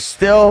people are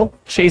still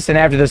chasing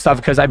after this stuff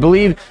because I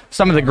believe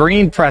some of the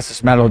green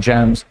Precious Metal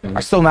Gems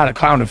are still not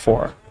accounted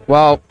for.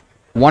 Well,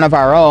 one of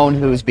our own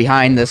who's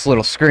behind this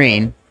little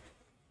screen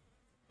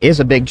is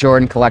a big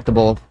Jordan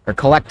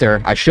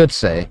collector, I should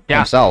say,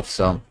 himself.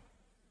 So,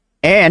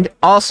 and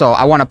also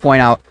I want to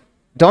point out,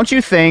 don't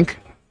you think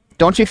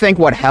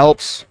what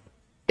helps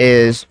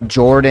is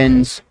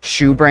Jordan's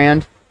shoe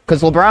brand?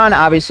 Because LeBron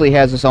obviously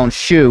has his own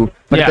shoe,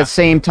 but at the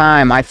same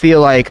time, I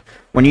feel like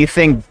when you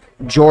think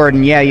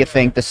Jordan, you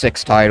think the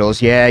 6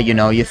 titles,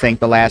 you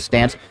think the Last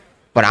Dance.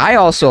 But I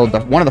also,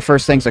 one of the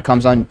first things that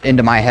comes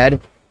into my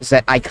head is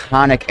that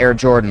iconic Air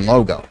Jordan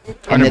logo.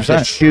 And 100%. it's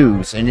the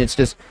shoes. And it's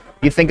just,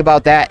 you think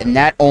about that, and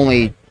that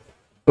only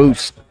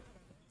boosts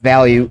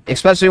value,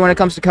 especially when it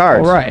comes to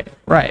cards. Right.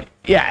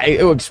 Yeah,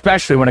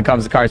 especially when it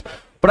comes to cards.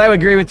 But I would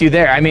agree with you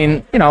there. I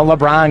mean,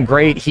 LeBron,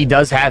 great. He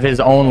does have his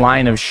own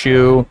line of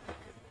shoe.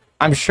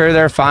 I'm sure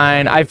they're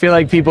fine. I feel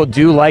like people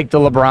do like the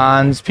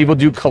LeBrons. People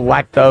do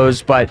collect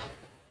those, but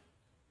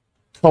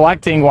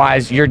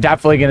collecting-wise, you're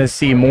definitely going to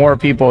see more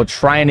people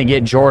trying to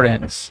get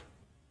Jordans.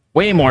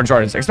 Way more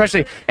Jordans,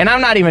 especially. And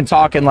I'm not even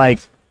talking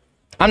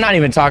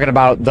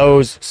about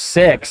those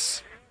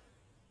 6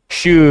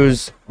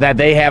 shoes that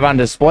they have on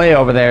display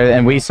over there,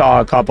 and we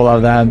saw a couple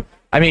of them.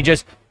 I mean,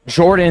 just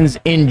Jordans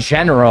in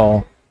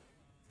general,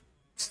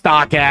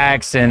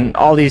 StockX and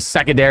all these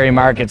secondary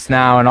markets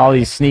now and all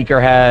these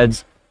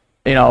sneakerheads,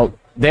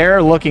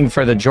 they're looking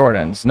for the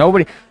Jordans.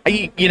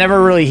 You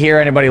never really hear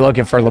anybody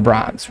looking for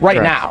LeBrons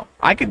right now.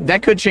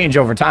 That could change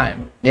over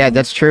time. Yeah,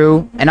 that's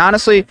true. And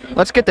honestly,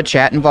 let's get the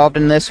chat involved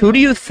in this. Who do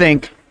you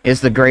think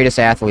is the greatest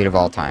athlete of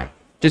all time?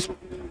 Just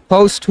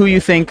post who you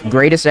think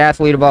greatest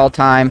athlete of all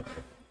time.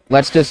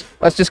 Let's just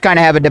kind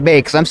of have a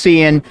debate, because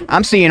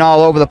I'm seeing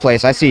all over the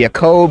place. I see a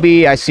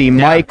Kobe, I see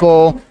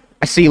Michael,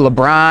 I see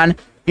LeBron.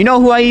 You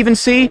know who I even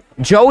see?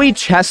 Joey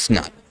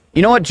Chestnut.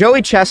 You know what?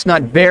 Joey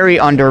Chestnut, very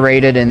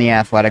underrated in the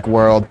athletic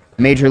world.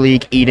 Major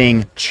League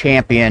eating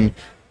champion.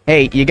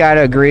 Hey, you got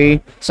to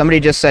agree. Somebody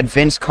just said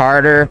Vince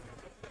Carter.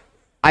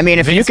 I mean,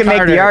 if you can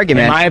make the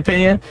argument. In my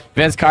opinion,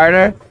 Vince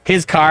Carter,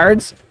 his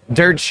cards,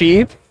 dirt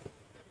cheap,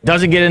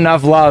 doesn't get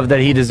enough love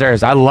that he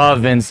deserves. I love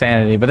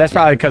Vinsanity, but that's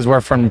probably because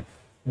we're from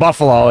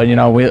Buffalo,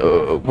 and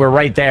we're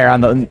right there on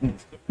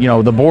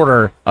the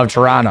border of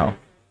Toronto.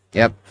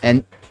 Yep,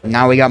 and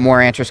now we got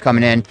more answers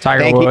coming in.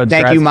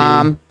 Thank you,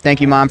 Mom.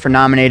 Thank you, Mom, for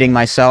nominating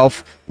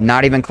myself.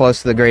 Not even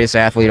close to the greatest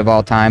athlete of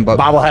all time, but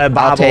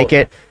I'll take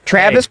it.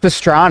 Travis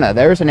Pastrana.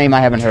 There's a name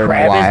I haven't heard in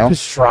a while. Travis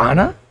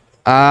Pastrana?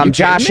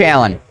 Josh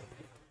Allen.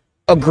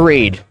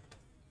 Agreed.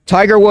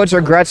 Tiger Woods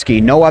or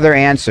Gretzky. No other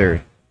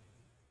answer.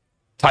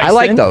 Tyson? I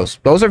like those.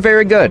 Those are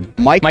very good.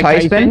 Mike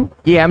Tyson?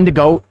 Yeah, I'm the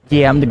GOAT.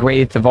 Yeah, I'm the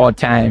greatest of all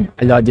time.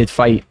 I love this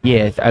fight.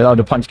 Yes, I love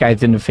to punch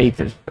guys in the face.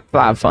 It's a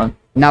lot of fun.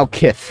 Now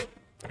Kith.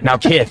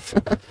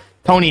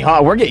 Tony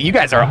Hawk. You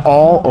guys are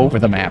all over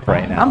the map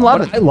right now. I'm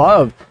loving it. I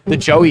love the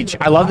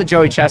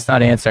Joey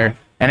Chestnut answer.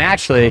 And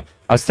actually,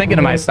 I was thinking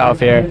to myself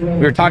here,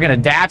 we were talking to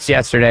Daps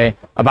yesterday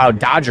about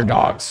Dodger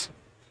dogs.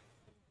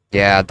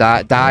 Yeah,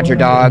 Dodger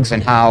dogs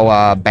and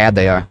how bad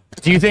they are.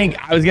 Do you think,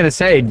 I was going to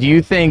say, do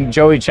you think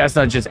Joey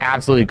Chestnut just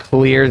absolutely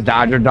clears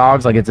Dodger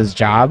dogs like it's his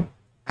job?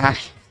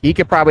 He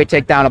could probably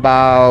take down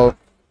about,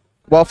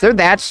 well, if they're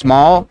that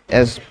small,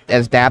 as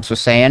Daps was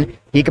saying,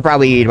 he could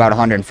probably eat about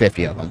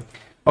 150 of them.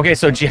 Okay,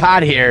 so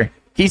Jihad here,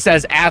 he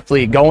says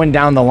athlete, going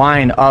down the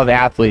line of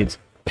athletes.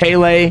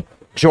 Pele,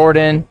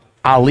 Jordan,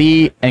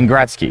 Ali, and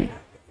Gretzky.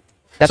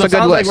 That's so a good it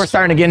sounds list. like we're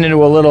starting to get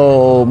into a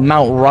little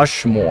Mount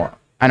Rushmore.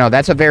 I know,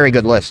 that's a very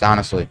good list,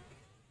 honestly.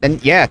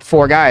 And yeah,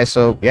 4 guys,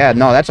 so yeah,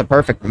 no, that's a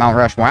perfect Mount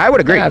Rushmore. I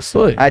would agree. Yeah,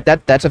 absolutely.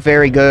 That's a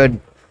very good,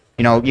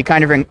 you know, you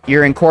kind of,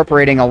 you're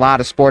incorporating a lot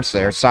of sports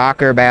there.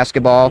 Soccer,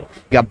 basketball,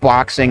 you got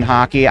boxing,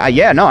 hockey.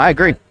 Yeah, no, I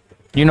agree.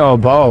 You know,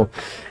 Bo.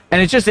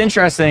 And it's just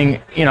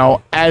interesting, you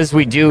know, as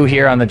we do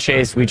here on The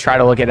Chase, we try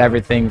to look at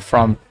everything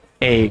from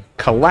a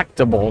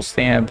collectible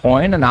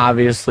standpoint and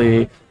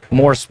obviously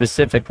more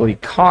specifically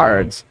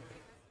cards.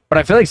 But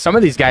I feel like some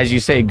of these guys, you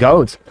say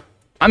GOATs,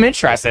 I'm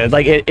interested.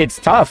 Like, it's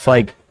tough.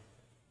 Like,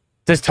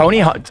 does Tony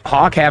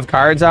Hawk have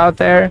cards out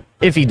there?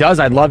 If he does,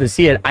 I'd love to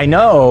see it. I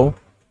know,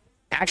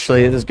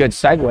 actually, this is a good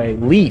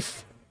segue.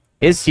 Leaf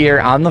is here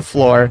on the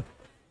floor,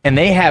 and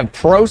they have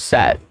Pro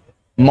Set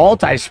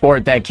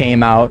Multi-Sport that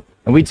came out,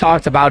 and we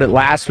talked about it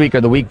last week or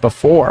the week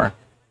before.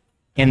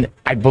 And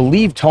I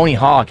believe Tony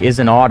Hawk is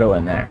an auto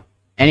in there.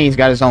 And he's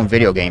got his own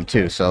video game,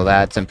 too, so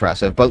that's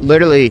impressive. But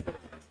literally,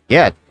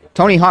 yeah,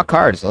 Tony Hawk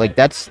cards, like,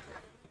 that's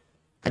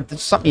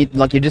something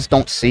you just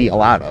don't see a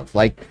lot of.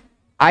 Like,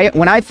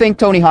 when I think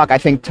Tony Hawk, I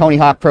think Tony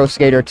Hawk Pro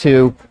Skater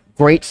 2,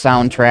 great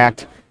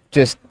soundtrack.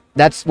 Just,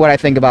 that's what I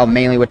think about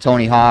mainly with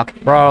Tony Hawk.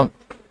 Bro,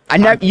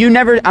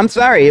 I'm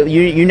sorry,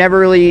 you never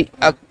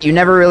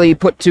really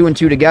put 2 and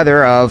 2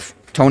 together of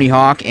Tony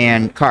Hawk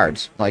and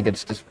cards. Like,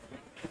 it's just,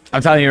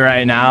 I'm telling you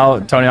right now,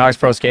 Tony Hawk's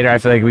Pro Skater, I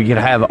feel like we could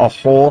have a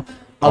whole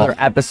other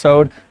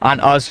episode on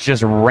us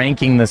just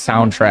ranking the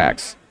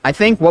soundtracks. I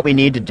think what we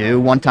need to do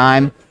one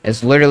time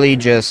is literally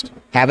just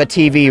have a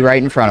TV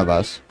right in front of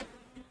us,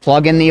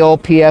 plug in the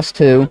old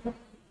PS2,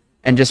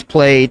 and just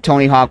play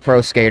Tony Hawk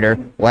Pro Skater.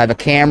 We'll have a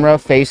camera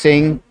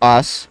facing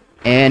us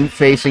and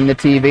facing the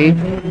TV.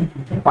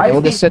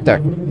 We'll just sit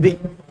there.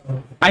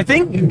 I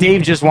think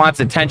Dave just wants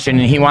attention,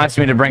 and he wants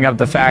me to bring up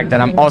the fact that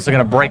I'm also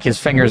going to break his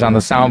fingers on the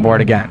soundboard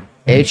again.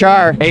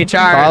 HR.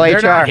 Call HR.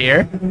 They're not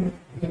here.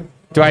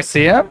 Do I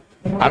see him?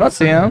 I don't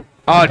see him.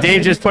 Oh,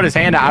 Dave just put his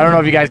hand out. I don't know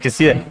if you guys can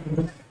see it.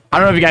 I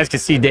don't know if you guys can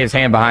see Dave's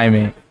hand behind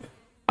me.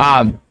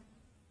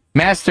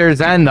 Master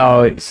Zen,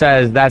 though,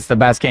 says that's the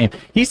best game.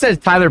 He says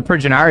Tyler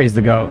Perginari is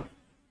the GOAT.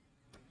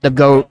 The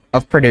GOAT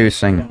of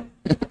producing.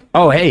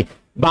 Oh, hey,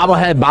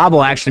 Bobblehead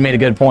Bobble actually made a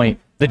good point.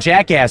 The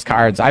Jackass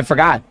cards, I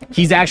forgot.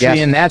 He's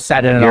actually in that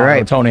set in an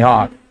auto, Tony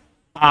Hawk.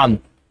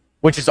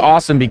 Which is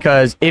awesome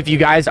because if you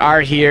guys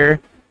are here,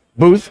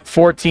 booth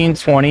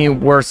 1420,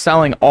 we're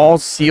selling all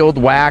sealed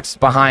wax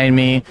behind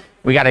me.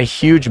 We got a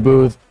huge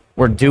booth.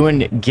 We're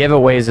doing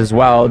giveaways as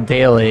well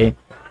daily.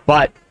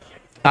 But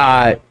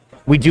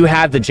we do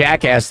have the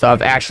Jackass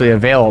stuff actually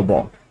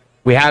available.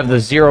 We have the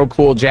Zero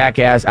Cool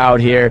Jackass out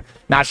here.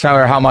 Not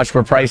sure how much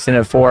we're pricing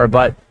it for,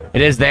 but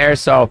it is there.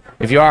 So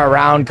if you are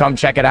around, come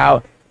check it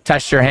out.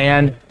 Test your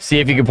hand. See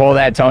if you can pull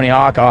that Tony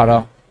Hawk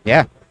auto.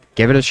 Yeah,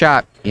 give it a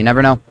shot. You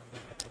never know.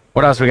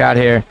 What else we got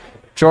here?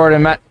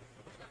 Jordan, a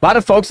lot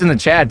of folks in the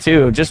chat,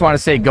 too. Just want to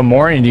say good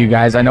morning to you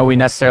guys. I know we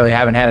necessarily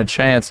haven't had a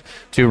chance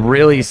to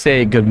really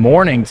say good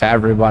morning to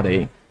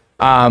everybody.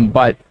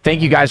 But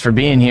thank you guys for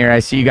being here. I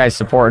see you guys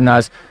supporting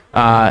us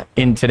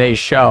in today's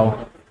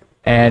show.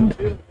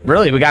 And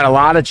really, we got a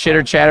lot of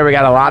chitter-chatter. We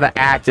got a lot of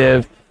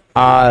active.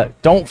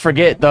 Don't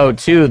forget, though,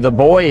 too, the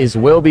boys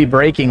will be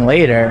breaking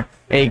later,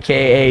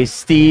 a.k.a.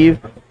 Steve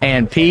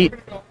and Pete.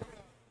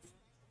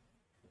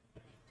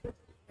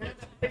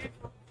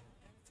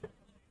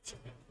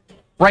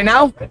 Right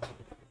now?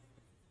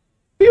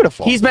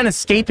 Beautiful. He's been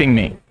escaping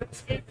me.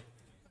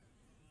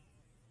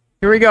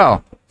 Here we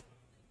go.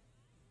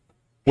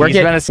 We're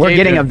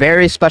getting a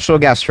very special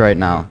guest right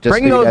now. Just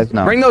so you guys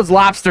know. Bring those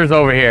lobsters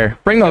over here.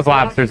 Bring those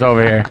lobsters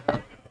over here.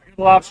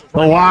 The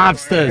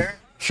lobsters.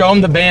 Show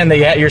them the band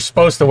that you're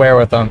supposed to wear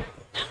with them.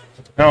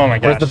 Oh my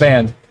gosh. Where's the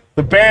band?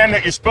 The band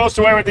that you're supposed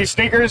to wear with these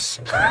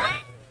sneakers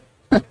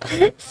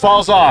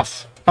falls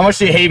off. How much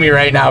do you hate me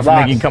right now for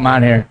making you come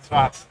on here?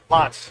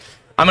 Lots.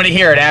 I'm going to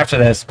hear it after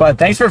this, but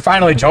thanks for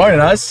finally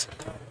joining us.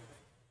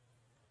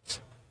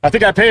 I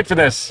think I paid for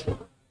this.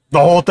 The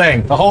whole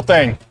thing. The whole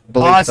thing.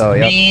 Us,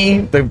 me,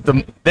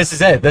 this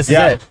is it. This is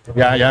it.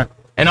 Yeah.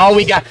 And all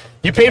we got,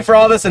 you paid for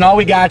all this, and all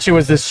we got you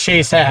was this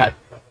Chase hat.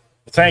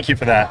 Thank you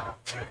for that.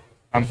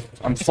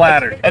 I'm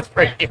flattered. That's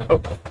pretty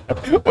cool.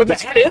 Well, the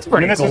hat is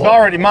pretty This cool. is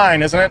already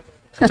mine, isn't it?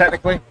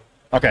 Technically?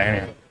 Okay,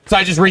 anyway. So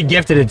I just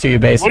re-gifted it to you,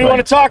 basically. What do you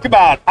want to talk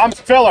about? I'm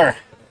filler.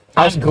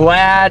 I was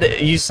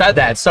glad you said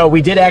that. So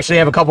we did actually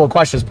have a couple of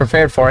questions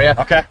prepared for you.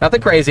 Okay. Nothing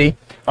crazy.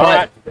 All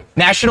but right.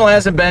 National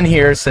hasn't been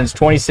here since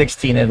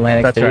 2016 in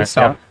Atlantic That's City. right,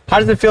 So yeah. how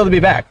does it feel to be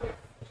back?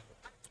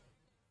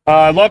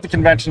 I love the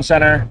convention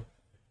center.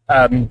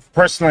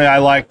 Personally, I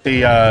like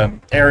the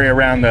area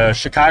around the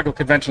Chicago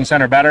Convention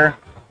Center better.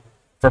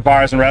 for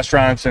bars and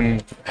restaurants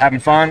and having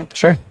fun.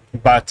 Sure.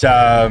 But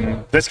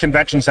this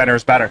convention center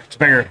is better. It's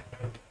bigger.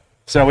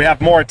 So we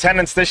have more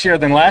attendance this year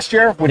than last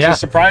year, which is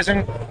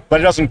surprising, but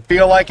it doesn't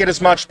feel like it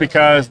as much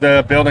because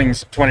the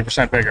building's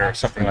 20% bigger or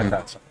something like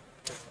that. So.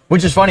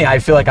 Which is funny. I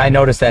feel like I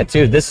noticed that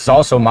too. This is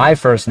also my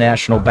first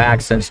national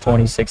back since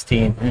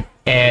 2016,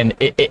 and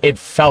it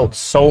felt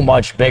so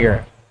much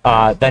bigger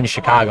than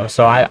Chicago.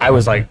 So I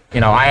was like,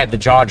 I had the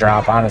jaw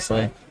drop,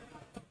 honestly.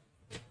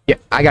 Yeah,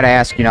 I got to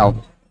ask,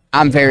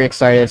 I'm very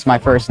excited. It's my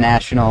first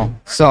national.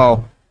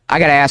 So I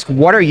got to ask,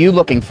 what are you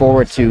looking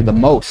forward to the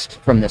most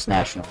from this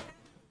national?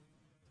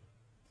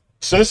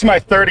 So this is my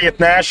 30th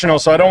national,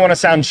 so I don't want to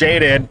sound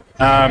jaded.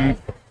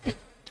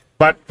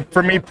 But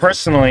for me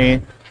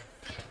personally,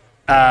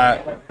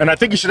 and I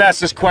think you should ask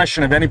this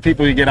question of any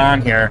people you get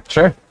on here.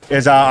 Sure.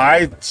 Is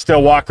I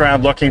still walk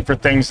around looking for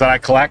things that I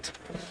collect.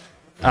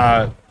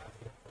 I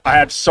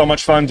had so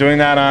much fun doing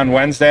that on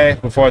Wednesday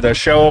before the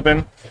show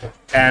opened.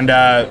 And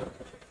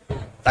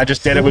I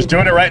just was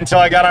doing it right until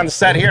I got on the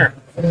set here.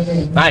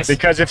 Nice.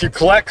 Because if you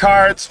collect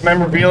cards,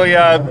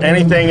 memorabilia,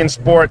 anything in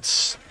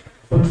sports,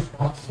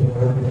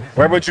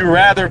 where would you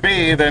rather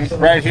be than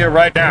right here,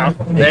 right now?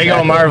 There you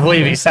go, Marv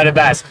Levy said it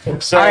best.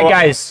 So, all right,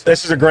 guys.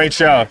 This is a great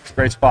show. It's a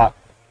great spot.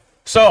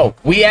 So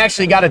we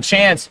actually got a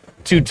chance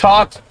to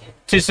talk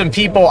to some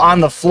people on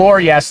the floor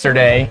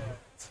yesterday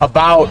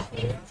about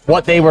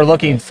what they were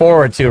looking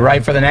forward to,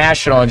 right, for the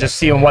national and just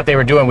seeing what they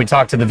were doing. We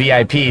talked to the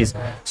VIPs.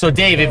 So,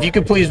 Dave, if you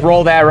could please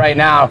roll that right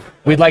now,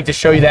 we'd like to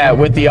show you that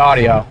with the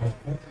audio.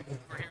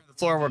 We're here on the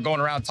floor. We're going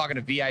around talking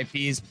to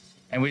VIPs.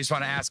 And we just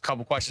want to ask a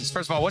couple questions.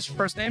 First of all, what's your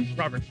first name?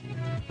 Robert.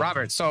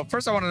 Robert. So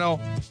first I want to know,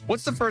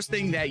 what's the first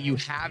thing that you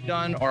have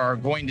done or are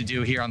going to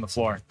do here on the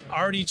floor?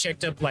 I already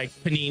checked up like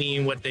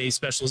Panini, what they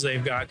specials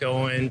they've got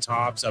going,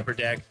 tops, upper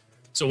deck.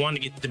 So I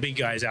wanted to get the big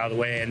guys out of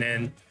the way. And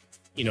then,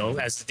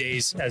 as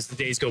the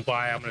days go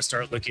by, I'm going to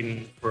start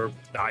looking for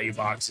value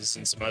boxes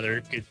and some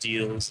other good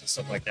deals and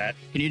stuff like that.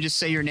 Can you just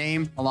say your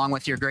name along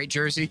with your great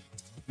jersey?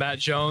 Matt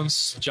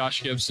Jones,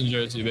 Josh Gibson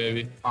jersey,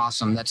 baby.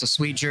 Awesome. That's a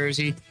sweet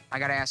jersey. I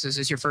got to ask, is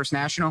this your first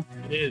national?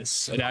 It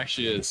is. It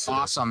actually is.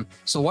 Awesome.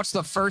 So what's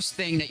the first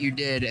thing that you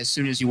did as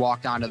soon as you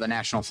walked onto the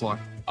national floor?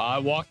 I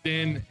walked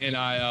in and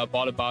I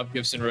bought a Bob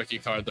Gibson rookie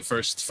card, the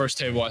first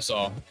table I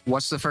saw.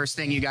 What's the first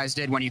thing you guys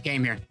did when you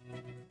came here?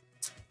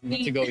 We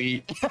went to go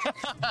eat.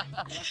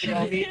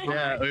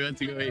 Yeah, we went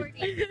to go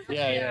eat.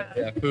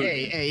 Yeah. Food.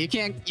 Hey,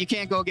 you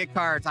can't go get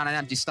cards on an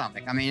empty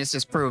stomach. I mean, it's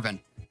just proven.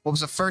 What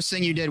was the first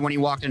thing you did when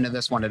you walked into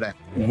this one today?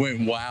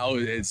 Wow,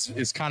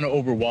 it's kind of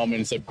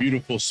overwhelming. It's a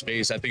beautiful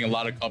space. I think a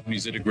lot of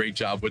companies did a great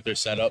job with their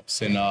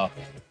setups, and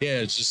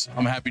it's just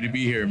I'm happy to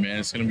be here, man.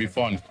 It's gonna be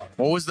fun.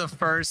 What was the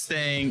first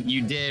thing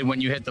you did when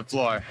you hit the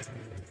floor?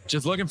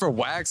 Just looking for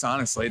wax,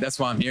 honestly. That's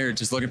why I'm here.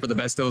 Just looking for the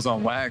best deals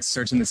on wax,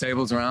 searching the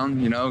tables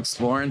around,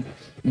 exploring.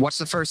 What's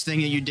the first thing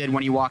that you did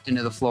when you walked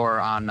into the floor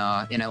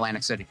in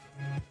Atlantic City?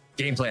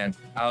 Game plan.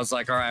 I was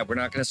like, all right, we're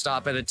not going to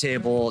stop at a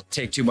table,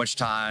 take too much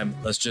time.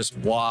 Let's just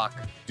walk,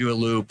 do a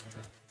loop,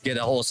 get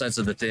a whole sense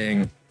of the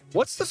thing.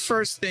 What's the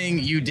first thing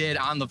you did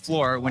on the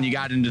floor when you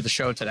got into the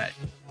show today?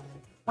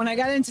 When I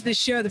got into the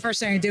show, the first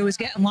thing I did was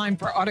get in line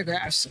for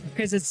autographs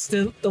because it's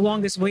the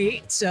longest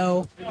wait.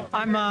 So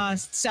I'm a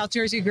South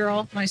Jersey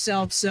girl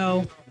myself.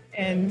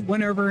 And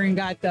went over and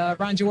got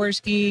Ron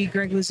Jaworski,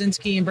 Greg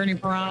Luzinski, and Bernie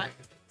Perrant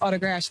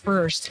autographs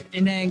first,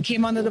 and then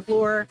came onto the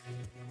floor.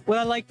 What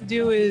I like to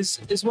do is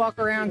walk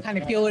around, kind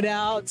of feel it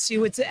out, see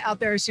what's out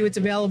there, see what's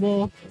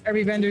available.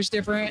 Every vendor's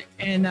different,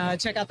 and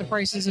check out the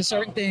prices of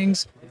certain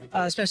things,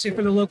 especially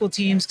for the local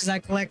teams, because I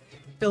collect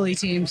Philly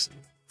teams.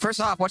 First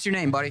off, what's your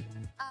name, buddy?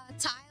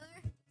 Tyler.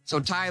 So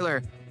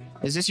Tyler,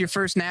 is this your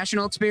first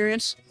national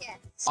experience? Yes.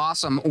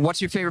 Awesome.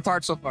 What's your favorite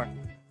part so far?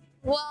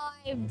 Well,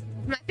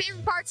 my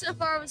favorite part so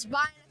far was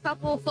buying a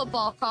couple of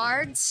football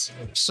cards.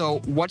 So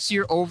what's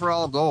your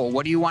overall goal?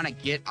 What do you want to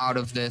get out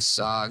of this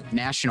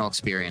national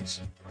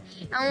experience?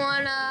 I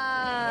want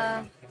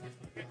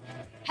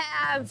to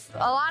have a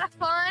lot of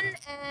fun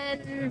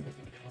and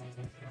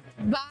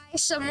buy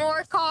some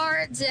more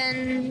cards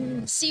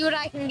and see what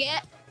I can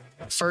get.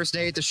 First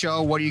day at the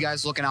show, what are you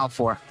guys looking out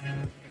for?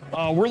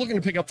 We're looking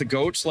to pick up the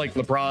GOATs like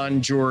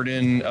LeBron,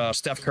 Jordan,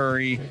 Steph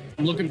Curry.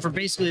 I'm looking for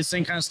basically the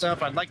same kind of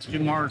stuff. I'd like to do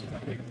more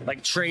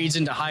like trades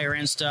into higher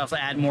end stuff,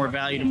 add more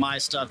value to my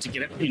stuff to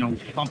get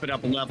it, bump it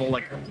up a level,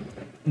 like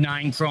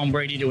 9 Chrome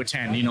Brady to a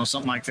 10,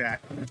 something like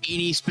that.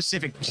 Any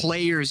specific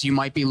players you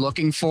might be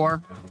looking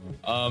for?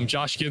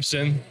 Josh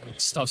Gibson.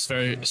 Stuff's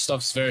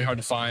very hard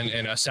to find,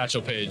 and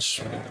Satchel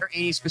Paige. Are there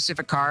any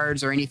specific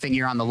cards or anything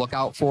you're on the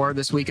lookout for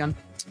this weekend?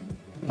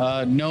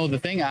 No, the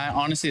thing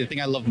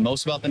I love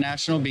most about the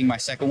National, being my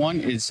second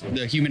one, is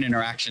the human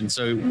interaction.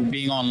 So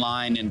being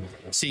online and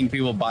seeing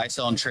people buy,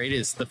 sell, and trade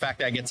is the fact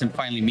that I get to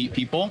finally meet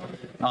people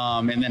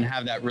and then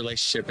have that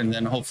relationship and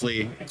then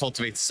hopefully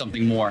cultivate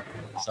something more.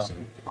 So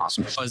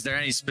awesome. Is there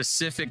any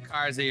specific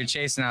cards that you're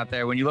chasing out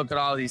there? When you look at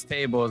all these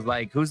tables,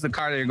 like who's the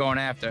card that you're going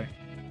after?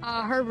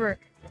 Herbert.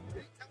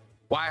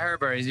 Why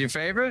Herbert? Is he your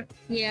favorite?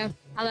 Yeah,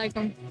 I like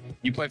him.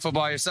 You play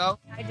football yourself?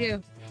 I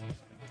do.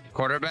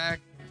 Quarterback?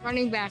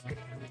 Running back.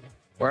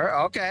 Where?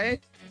 Okay.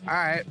 All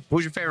right.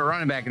 Who's your favorite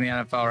running back in the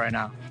NFL right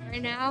now?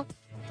 Right now,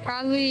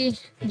 probably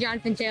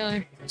Jonathan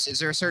Taylor. Is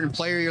there a certain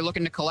player you're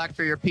looking to collect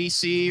for your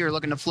PC or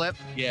looking to flip?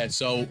 Yeah,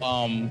 so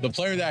the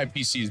player that I have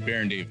PC is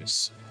Baron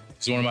Davis.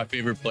 He's one of my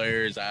favorite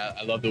players.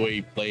 I love the way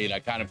he played. I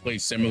kind of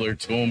played similar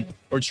to him,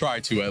 or try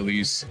to at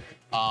least.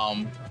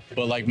 But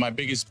like my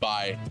biggest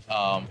buy,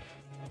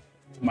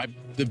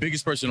 the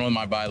biggest person on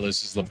my buy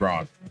list is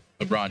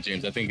LeBron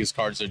James. I think his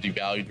cards are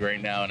devalued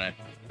right now, and I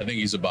think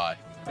he's a buy.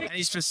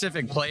 Any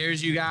specific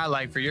players you got,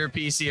 like for your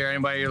PC or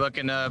anybody you're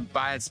looking to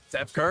buy?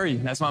 Steph Curry,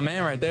 that's my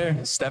man right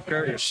there. Steph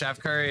Curry. Steph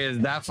Curry is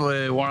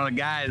definitely one of the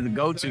guys, the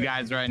go-to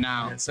guys right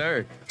now. Yes,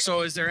 sir.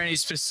 So is there any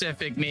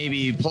specific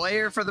maybe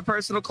player for the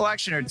personal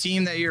collection or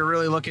team that you're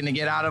really looking to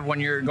get out of when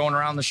you're going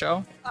around the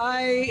show?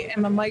 I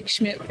am a Mike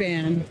Schmidt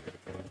fan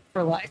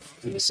for life.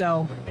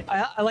 So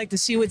I like to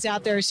see what's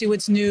out there, see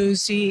what's new,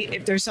 see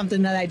if there's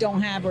something that I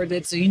don't have or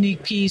that's a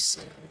unique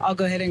piece. I'll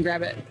go ahead and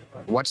grab it.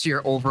 What's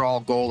your overall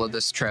goal of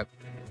this trip?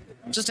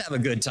 Just have a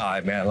good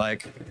time, man.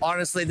 Like,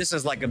 honestly, this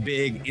is like a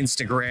big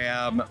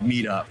Instagram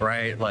meetup,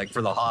 right? Like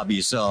for the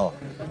hobby. So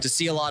to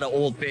see a lot of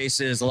old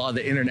faces, a lot of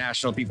the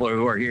international people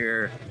who are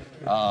here,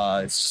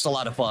 it's just a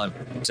lot of fun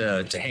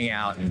to hang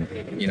out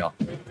and, you know,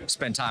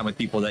 spend time with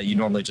people that you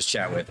normally just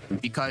chat with.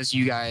 Because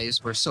you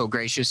guys were so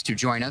gracious to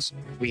join us,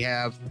 we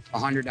have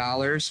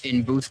 $100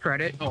 in booth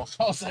credit for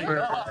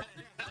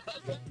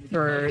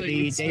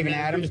the David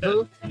Adams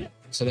booth.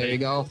 So there you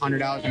go,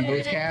 $100 in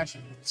booth cash.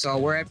 So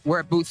we're at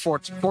booth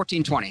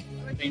 1420.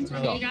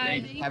 So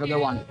have a good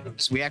one.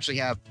 So we actually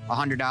have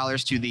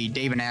 $100 to the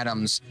David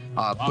Adams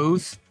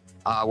booth.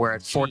 We're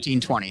at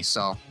 1420.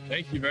 So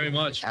thank you very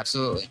much.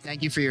 Absolutely.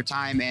 Thank you for your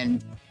time,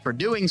 and for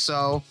doing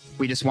so,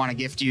 we just want to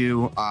gift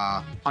you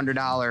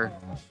 $100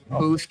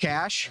 booth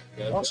cash.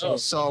 So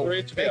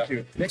thank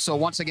you. So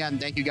once again,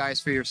 thank you guys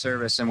for your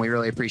service, and we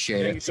really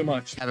appreciate it. Thank you so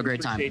much. Have a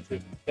great time.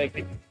 Thank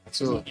you.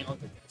 Absolutely.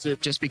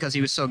 Just because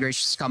he was so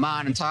gracious to come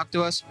on and talk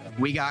to us,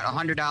 we got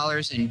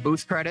 $100 in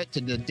booth credit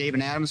to the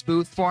David Adams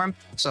booth for him.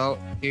 So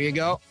here you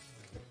go.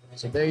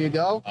 So there you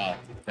go.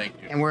 Thank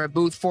you. And we're at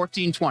booth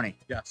 1420.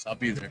 Yes, I'll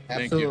be there.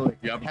 Absolutely.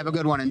 Thank you. Yep. Have a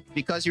good one. And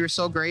because you were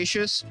so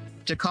gracious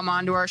to come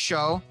on to our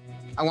show,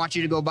 I want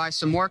you to go buy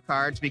some more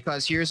cards,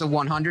 because here's a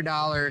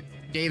 $100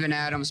 David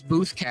Adams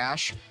booth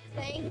cash.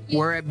 Thank you.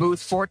 We're at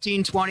booth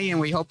 1420,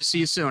 and we hope to see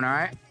you soon, all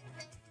right?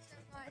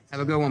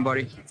 Have a good one,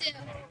 buddy. You too.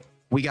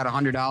 We got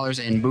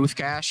 $100 in booth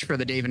cash for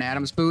the David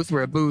Adams booth.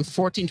 We're at booth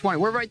 1420.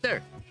 We're right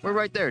there. We're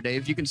right there,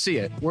 Dave. You can see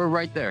it. We're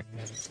right there.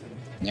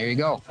 There you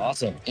go.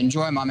 Awesome.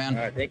 Enjoy, my man.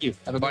 All right, thank you.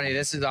 Everybody,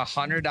 this is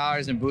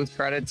 $100 in booth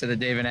credit to the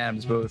David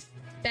Adams booth.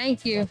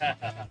 Thank you.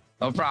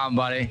 No problem,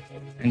 buddy.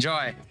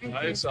 Enjoy.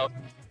 By yourself.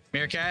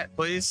 Meerkat,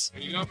 please.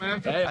 Here you go, man.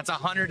 Hey. That's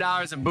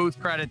 $100 in booth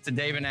credit to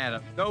David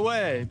Adams. No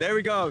way. There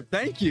we go.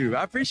 Thank you.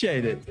 I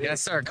appreciate it. Yes,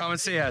 sir. Come and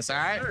see us, all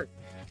right? Sure.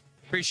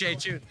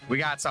 Appreciate you. We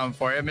got something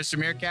for you, Mr.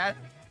 Meerkat.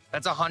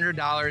 That's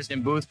 $100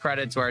 in booth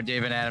credit to our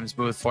David Adams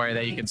booth for you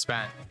that you can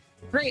spend.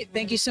 Great.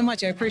 Thank you so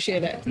much. I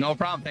appreciate it. No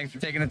problem. Thanks for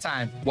taking the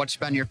time. What's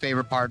been your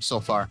favorite part so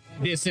far?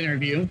 This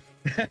interview.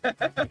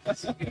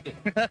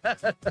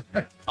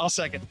 I'll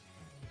second.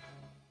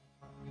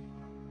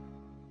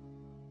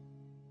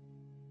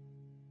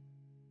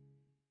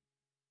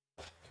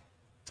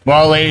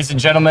 Well, ladies and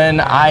gentlemen,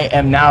 I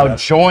am now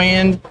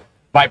joined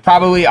by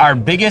probably our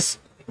biggest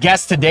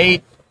guest to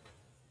date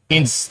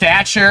in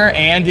stature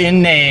and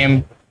in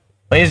name.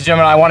 Ladies and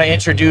gentlemen, I want to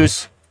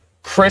introduce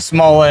Chris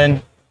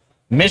Mullin,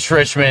 Mitch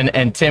Richmond,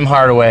 and Tim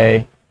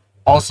Hardaway,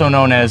 also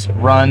known as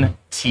Run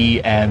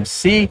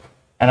TMC.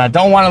 And I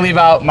don't want to leave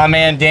out my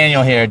man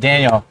Daniel here.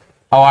 Daniel,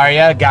 how are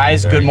you?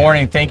 Guys, good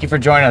morning. Thank you for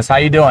joining us. How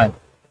you doing?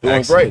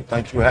 Doing great.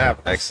 Thank you for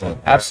having me. Excellent.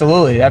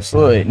 Absolutely,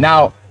 absolutely.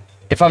 Now,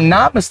 if I'm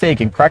not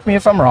mistaken, correct me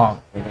if I'm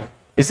wrong,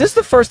 is this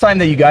the first time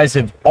that you guys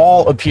have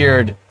all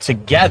appeared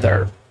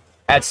together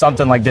at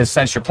something like this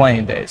since your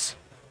playing days?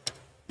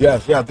 Yeah.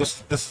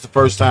 This is the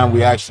first time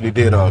we actually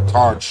did a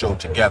card show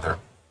together.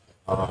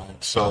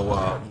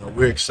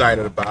 We're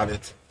excited about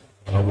it.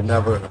 We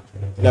never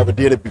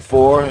did it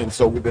before, and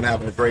so we've been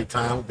having a great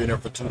time. We've been here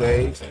for 2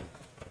 days,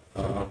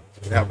 and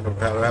having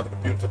a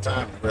beautiful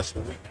time the rest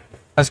of the week.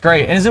 That's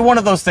great. And is it one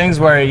of those things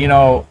where, you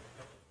know,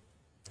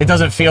 it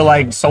doesn't feel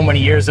like so many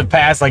years have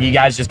passed, like you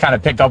guys just kind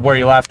of picked up where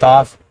you left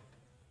off?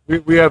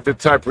 We have the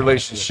type of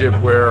relationship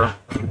where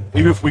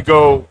even if we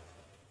go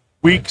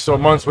weeks or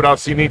months without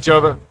seeing each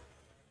other,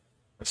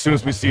 as soon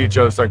as we see each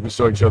other, it's like we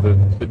saw each other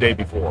the day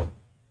before.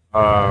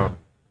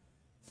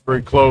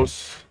 Very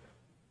close.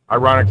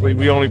 Ironically,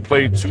 we only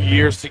played 2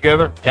 years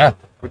together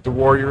with the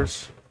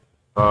Warriors,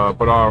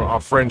 but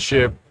our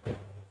friendship,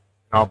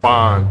 our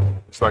bond,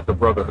 it's like a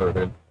brotherhood.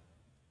 And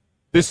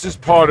this is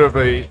part of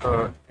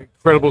a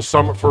incredible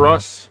summer for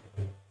us.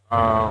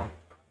 Not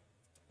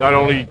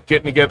only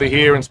getting together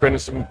here and spending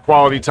some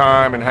quality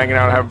time and hanging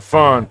out and having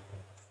fun,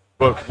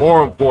 but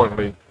more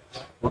importantly,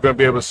 we're going to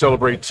be able to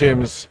celebrate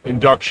Tim's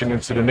induction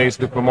into the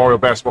Naismith Memorial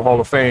Basketball Hall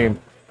of Fame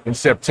in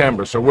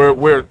September. So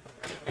we're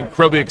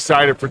incredibly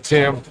excited for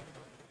Tim.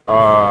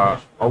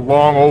 a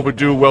long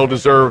overdue,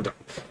 well-deserved,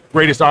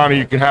 greatest honor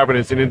you can have it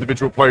as an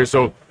individual player.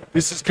 So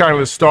this is kind of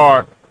the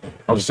start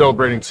of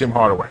celebrating Tim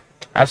Hardaway.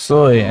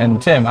 Absolutely.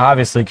 And Tim,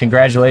 obviously,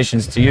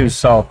 congratulations to you.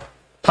 So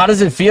how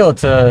does it feel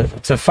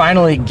to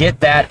finally get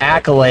that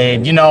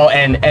accolade, you know,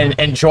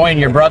 and join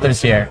your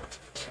brothers here?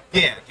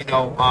 Yeah, you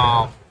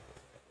know,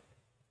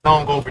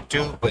 long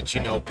overdue, but,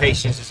 you know,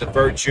 patience is a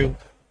virtue.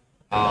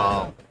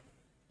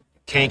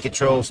 Can't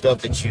control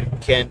stuff that you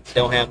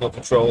don't have no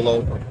control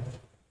over.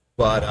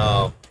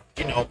 But,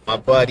 you know, my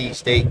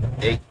buddies, they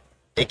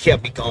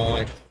kept me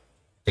going.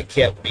 They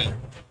kept me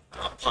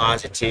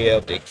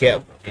positive. They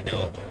kept,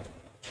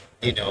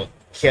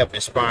 kept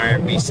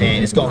inspiring me,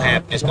 saying it's gonna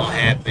happen, it's gonna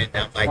happen.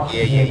 And I'm like,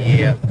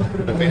 yeah.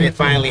 And it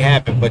finally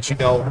happened. But, you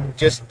know,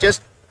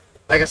 just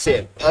like I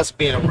said, us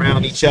being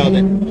around each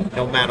other,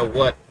 no matter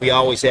what, we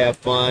always have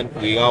fun.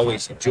 We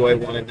always enjoy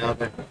one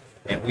another.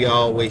 And we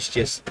always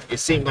just, it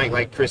seemed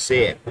like Chris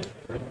said,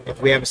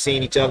 if we haven't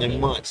seen each other in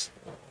months,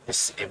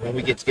 when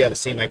we get together, it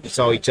seemed like we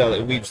saw each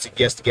other. We was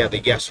together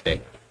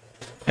yesterday.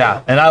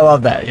 Yeah, and I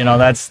love that. You know,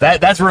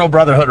 that's real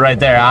brotherhood right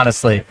there,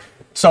 honestly.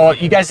 So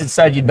you guys had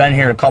said you'd been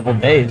here a couple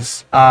of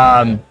days.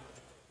 What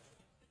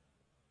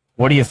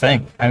do you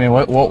think? I mean,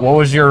 what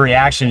was your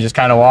reaction just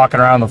kind of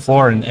walking around the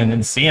floor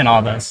and seeing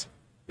all this?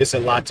 It's a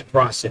lot to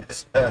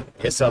process.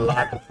 It's a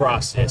lot to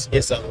process.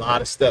 It's a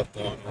lot of stuff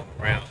going on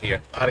around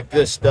here. A lot of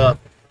good stuff.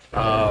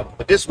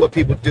 But this is what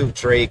people do: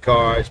 trade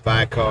cards,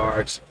 buy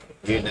cards.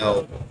 You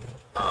know,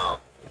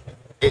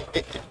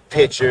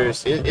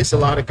 pictures. It's a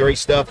lot of great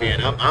stuff here.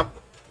 And when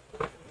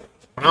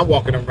I'm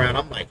walking around,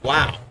 I'm like,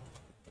 wow.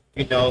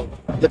 You know,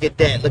 look at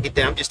that. Look at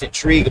that. I'm just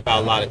intrigued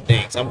about a lot of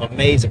things. I'm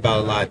amazed about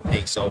a lot of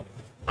things. So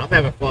I'm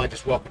having fun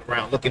just walking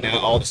around, looking at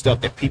all the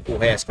stuff that people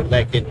has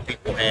collected,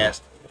 people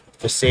has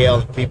for sale,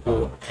 and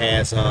people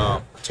has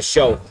to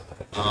show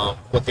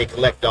what they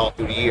collect all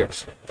through the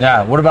years.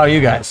 Yeah. What about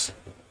you guys?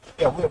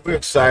 Yeah, we're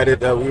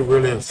excited. We're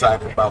really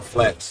excited about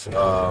Flex.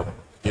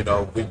 You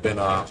know, we've been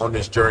on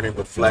this journey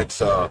with Flex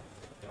for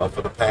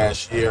the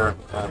past year.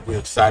 We're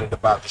excited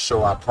about to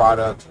show our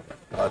product,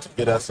 to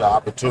get us an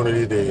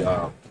opportunity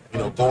to,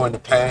 go in the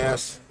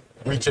past,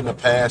 reach in the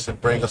past, and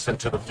bring us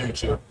into the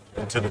future,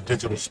 into the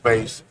digital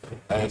space.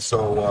 And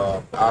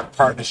so our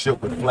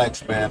partnership with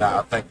Flex, man,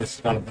 I think this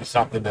is going to be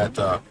something that's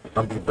going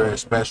to be very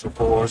special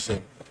for us,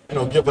 and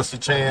give us a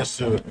chance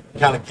to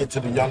kind of get to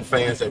the young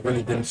fans that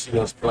really didn't see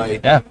us play.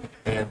 Yeah.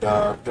 And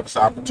give us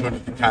an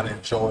opportunity to kind of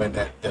enjoy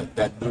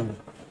that new,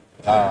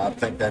 I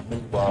think that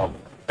new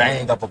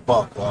bang of a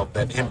buck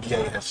that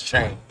NBA has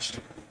changed.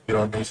 You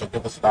know what I mean? So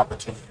give us an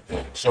opportunity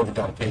to show the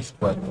young kids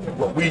what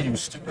we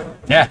used to do.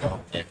 Yeah,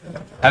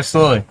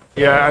 absolutely.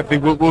 Yeah, I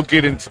think we'll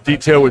get into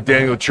detail with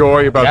Daniel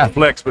Choi about the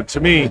Flex, but to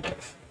me,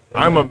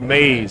 I'm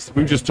amazed.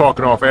 We were just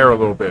talking off air a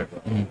little bit,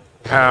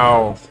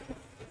 how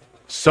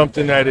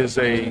something that is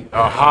a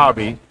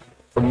hobby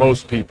for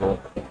most people,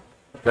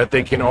 that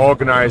they can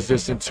organize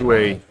this into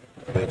a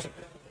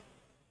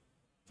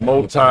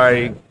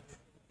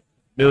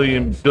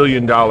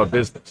multi-billion-dollar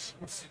business.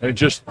 And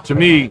just, to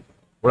me,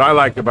 what I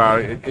like about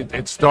it,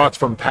 it starts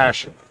from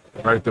passion,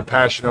 right? The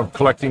passion of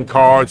collecting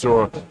cards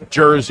or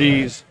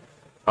jerseys.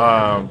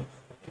 And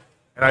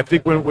I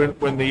think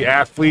when the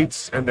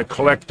athletes and the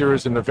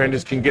collectors and the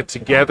vendors can get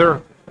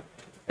together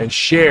and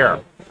share,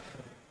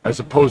 as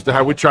opposed to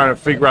how we're trying to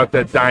figure out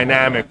that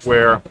dynamic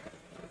where,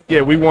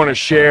 yeah, we want to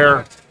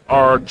share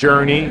our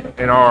journey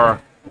and our,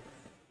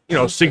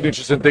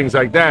 signatures and things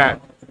like that,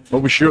 but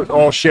we should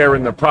all share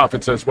in the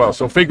profits as well.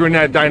 So figuring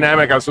that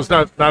dynamic out, so it's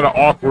not an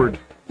awkward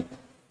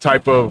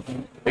type of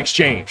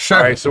exchange,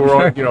 right? So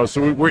we're all,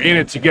 so we're in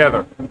it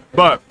together.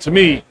 But to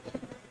me,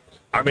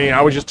 I mean,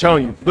 I was just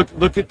telling you,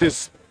 look at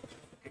this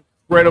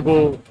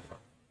incredible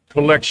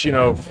collection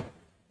of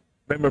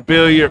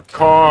memorabilia,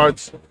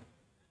 cards,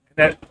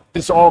 that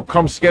this all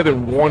comes together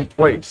in one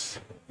place.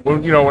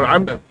 When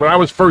I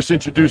was first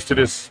introduced to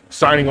this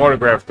signing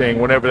autograph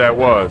thing, whenever that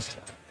was,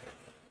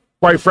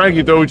 quite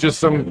frankly, there was just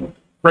some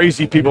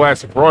crazy people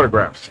asking for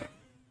autographs.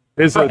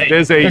 There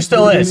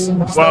still is.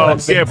 Well,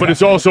 yeah, but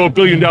it's also $1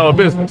 billion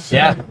business.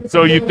 Yeah.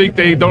 So you think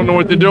they don't know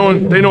what they're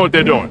doing? They know what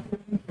they're doing.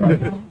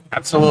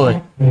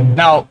 Absolutely.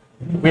 Now,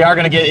 we are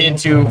going to get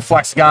into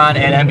FlexGon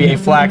and NBA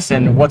Flex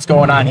and what's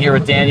going on here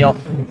with Daniel.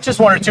 Just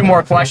one or two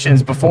more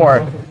questions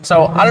before.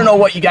 So I don't know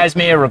what you guys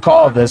may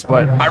recall of this,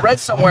 but I read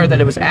somewhere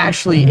that it was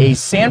actually a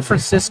San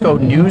Francisco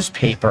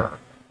newspaper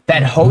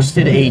that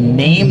hosted a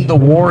Name the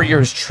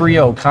Warriors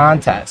Trio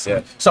contest.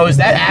 Yeah. So is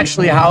that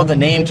actually how the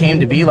name came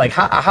to be? Like,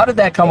 how did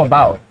that come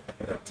about?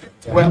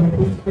 Well,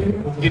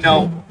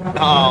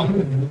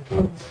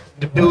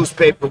 the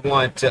newspaper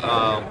wanted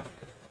to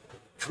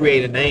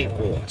create a name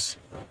for us,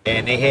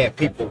 and they had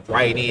people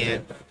write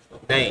in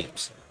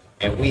names.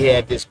 And we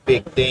had this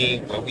big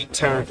thing where we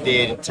turned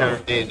it,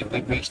 and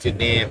we reached in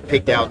there and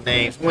picked out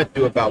names. We went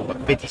through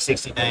about, 50,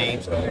 60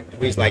 names. And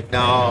we was like,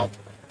 no.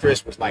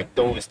 Chris was like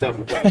throwing stuff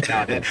away.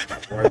 No, that's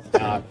not work.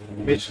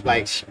 Mitch was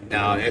like,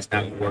 no, that's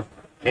not gonna work.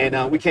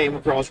 And we came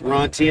across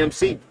Run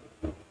TMC,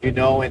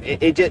 and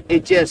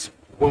it just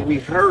when we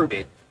heard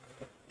it,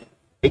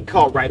 it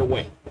caught right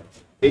away.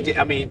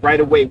 Right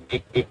away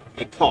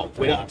it caught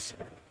with us.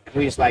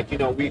 We was like, we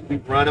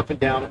run up and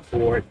down the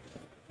court,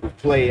 we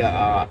play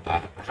a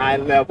high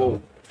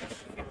level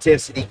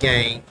intensity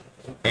game,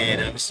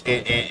 and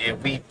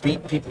we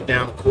beat people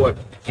down the court,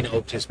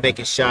 just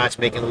making shots,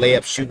 making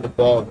layups, shooting the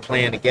ball, and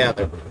playing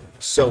together.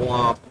 So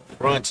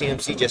Run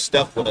TMC just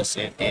stuck with us,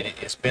 and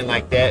it's been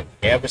like that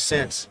ever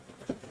since.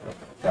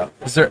 Go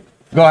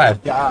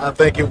ahead. Yeah, I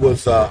think it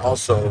was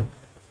also,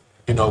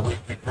 we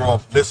grew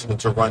up listening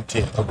to Run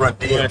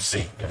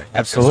DMC. Absolutely.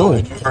 And so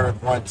when you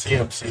heard Run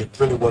TMC, it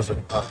really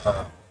wasn't,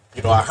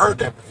 I heard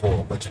that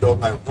before, but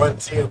like Run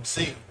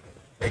TMC,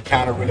 it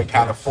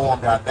really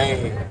formed our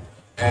name,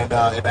 and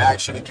it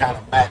actually kind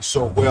of matched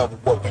so well with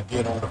what we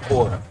did on the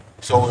court.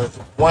 So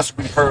once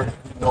we heard it,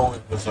 we know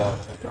it was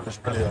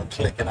really a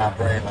click in our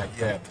brain. Like,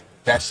 yeah,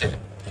 that's it.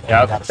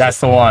 Yep, that's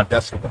the one.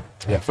 That's the one.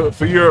 Yeah.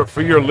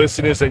 For your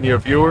listeners and your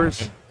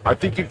viewers, I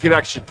think you could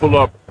actually pull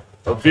up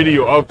a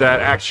video of that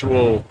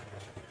actual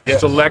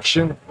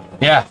selection.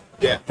 Yeah.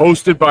 Yeah.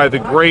 Hosted by the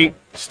great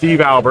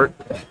Steve Albert,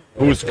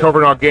 who was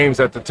covering our games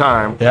at the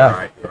time.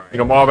 Yeah.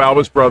 Right. Marv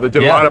Albert's brother,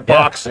 did a lot of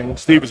boxing.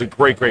 Steve was a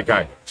great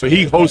guy. So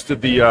he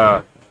hosted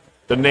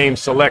the name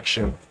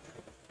selection.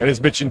 And as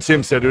Mitch and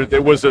Tim said,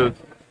 there was a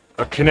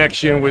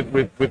connection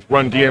with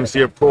Run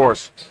DMC, of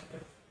course.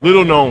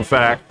 Little known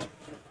fact,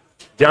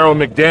 Darryl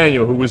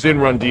McDaniel, who was in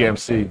Run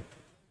DMC,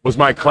 was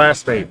my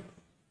classmate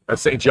at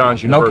St.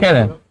 John's University. No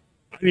kidding.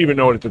 I didn't even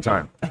know it at the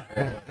time.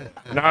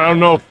 Now, I don't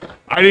know if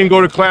I didn't go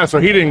to class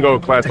or he didn't go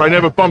to class, but I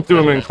never bumped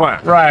into him in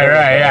class. Right,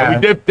 yeah.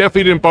 We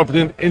definitely didn't bump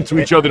into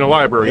each other in the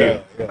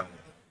library. Yeah.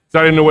 So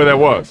I didn't know where that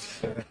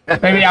was.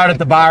 Maybe out at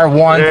the bar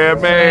once. Yeah,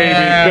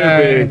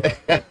 maybe.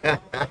 Could be.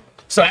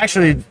 So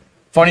actually,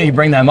 funny you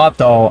bring them up,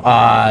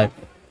 though.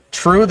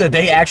 True that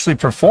they actually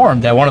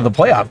performed at one of the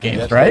playoff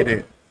games,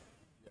 right?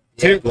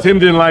 Tim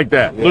didn't like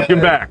that. Looking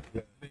back.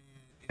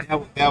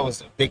 That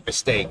was a big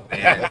mistake,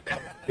 man.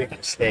 Big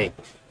mistake.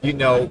 We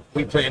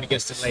playing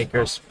against the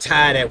Lakers,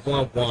 tied at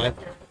 1-1.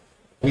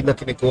 We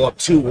looking to go up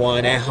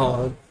 2-1 at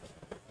home.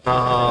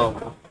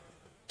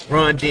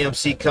 Run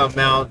DMC come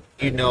out,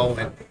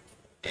 and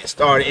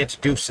started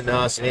introducing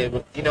us,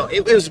 and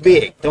it was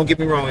big. Don't get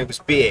me wrong, it was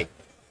big.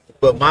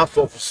 But my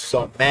focus was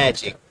on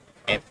Magic,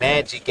 and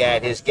Magic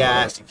got his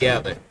guys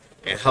together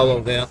and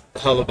huddled them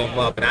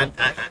up. And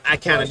I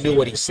kind of knew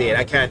what he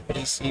said.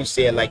 He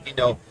said, like,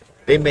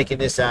 they making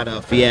this out of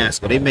a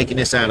fiasco. They making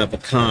this out of a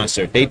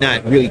concert. They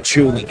not really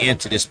truly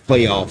into this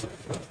playoff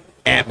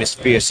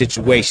atmosphere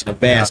situation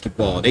of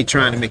basketball. They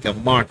trying to make a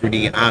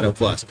mockery out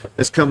of us.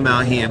 Let's come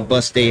out here and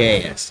bust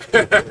their ass.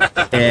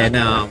 And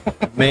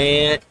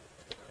man,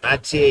 I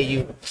tell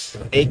you,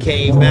 they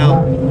came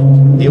out,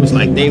 it was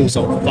like they was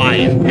on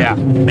fire. Yeah.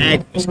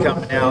 Magic was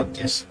coming out,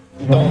 just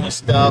throwing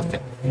stuff,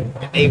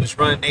 and they was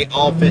running their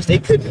offense. They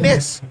couldn't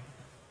miss.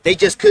 They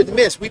just couldn't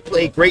miss. We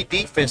played great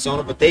defense on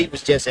them, but they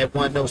was just at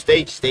one of those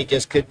stages. They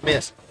just couldn't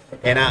miss.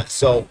 And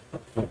so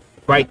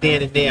right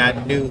then and there,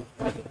 I knew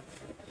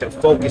the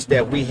focus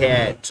that we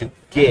had to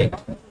get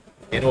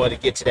in order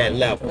to get to that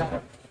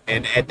level.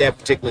 And at that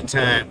particular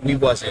time, we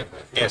wasn't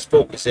as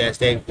focused as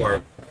they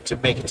were to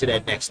make it to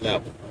that next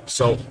level.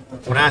 So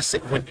when I say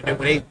when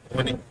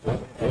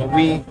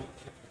we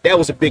that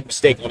was a big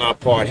mistake on our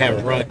part,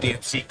 having Run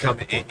DMC come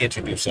and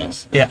introduce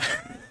us. Yeah.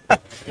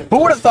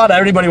 Who would have thought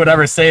everybody would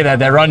ever say that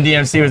Run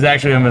DMC was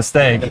actually a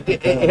mistake?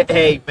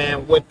 Hey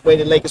man, what way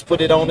the Lakers put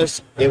it on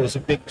us, it was a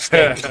big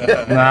mistake.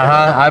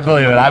 I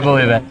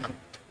believe it.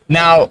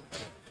 Now,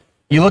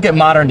 you look at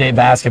modern day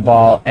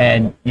basketball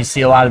and you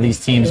see a lot of these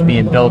teams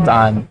being built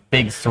on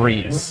big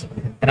threes.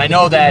 And I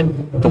know that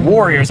the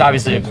Warriors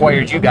obviously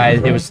acquired you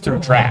guys. It was through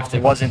draft.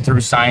 It wasn't through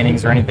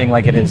signings or anything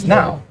like it is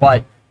now.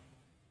 But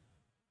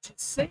to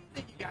say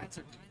that you guys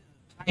are kind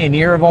of the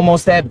pioneer of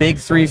almost that big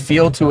three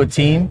feel to a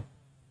team?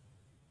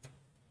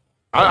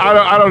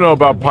 I don't know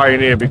about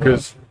pioneer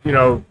because,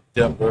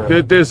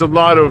 there's a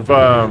lot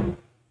of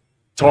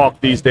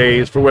talk these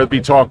days, for whether it be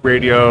talk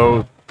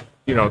radio,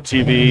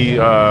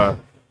 TV,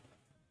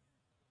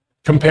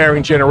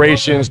 comparing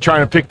generations,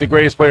 trying to pick the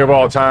greatest player of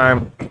all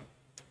time,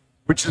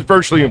 which is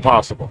virtually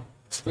impossible.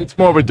 It's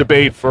more of a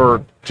debate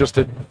for just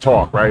to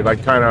talk, right?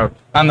 Like kind of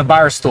on the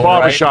bar stool,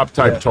 barbershop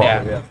type talk.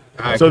 Yeah.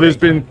 So there's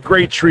been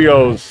great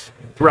trios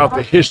throughout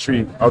the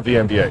history of the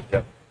NBA.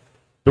 Yeah.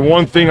 The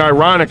one thing,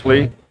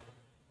 ironically,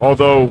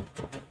 although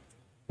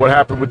what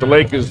happened with the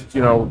Lakers,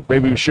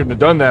 maybe we shouldn't have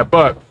done that,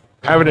 but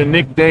having a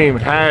nickname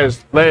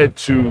has led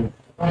to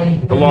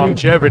the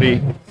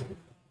longevity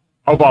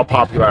of our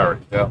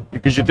popularity. Yeah.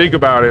 Because you think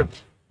about it,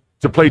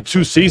 to play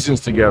 2 seasons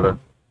together,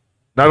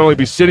 not only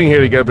be sitting here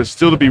together, but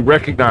still to be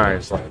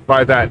recognized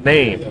by that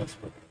name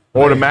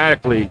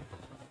automatically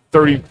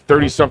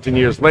 30-something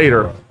years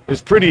later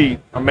is pretty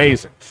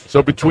amazing.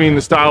 So between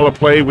the style of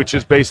play, which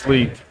is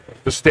basically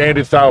the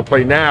standard style of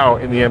play now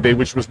in the NBA,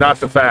 which was not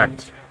the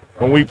fact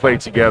when we played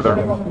together,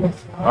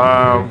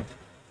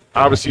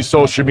 obviously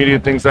social media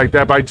and things like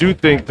that, but I do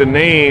think the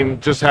name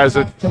just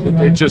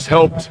it just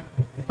helped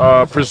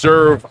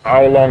preserve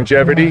our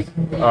longevity,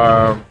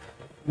 but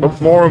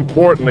more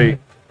importantly,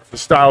 the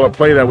style of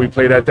play that we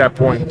played at that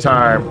point in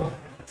time.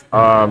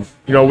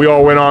 You know, we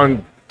all went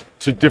on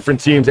to different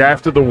teams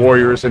after the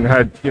Warriors and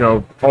had, you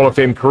know, Hall of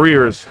Fame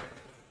careers,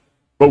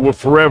 but we're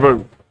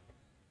forever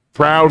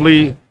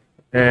proudly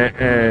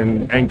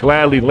and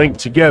gladly linked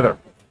together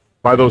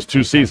by those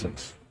 2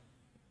 seasons.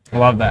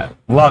 Love that.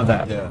 Love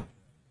that. Yeah.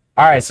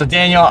 All right, so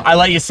Daniel, I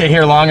let you sit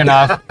here long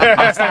enough.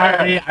 I'm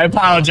sorry. I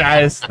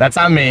apologize. That's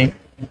on me.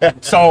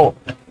 So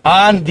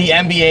on the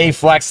NBA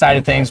flex side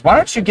of things, why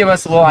don't you give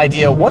us a little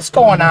idea what's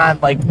going on?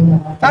 Like,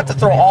 not to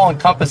throw all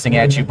encompassing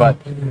at you, but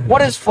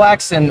what is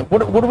flex and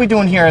what are we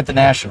doing here at the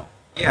National?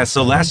 Yeah,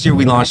 so last year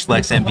we launched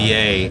Flex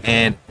NBA,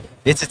 and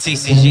it's a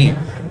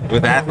TCG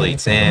with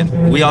athletes.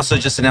 And we also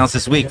just announced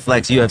this week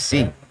Flex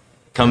UFC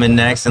coming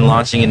next and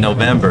launching in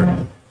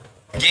November.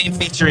 The game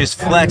feature is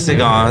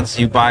Flexagons.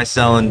 You buy,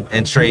 sell,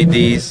 and trade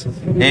these.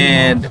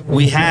 And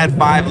we had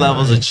 5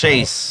 levels of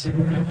chase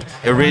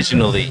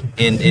originally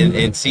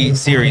in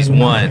Series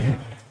 1.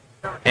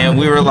 And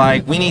we were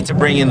like, we need to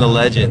bring in the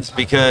legends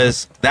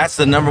because that's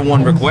the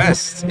 #1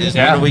 request is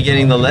when are we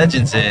getting the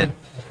legends in?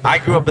 I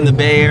grew up in the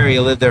Bay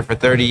Area, lived there for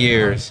 30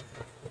 years.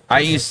 I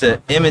used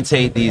to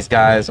imitate these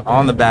guys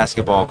on the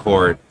basketball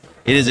court.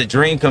 It is a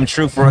dream come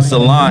true for us to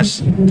launch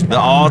the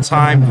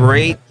all-time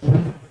great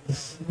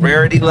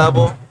rarity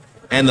level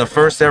and the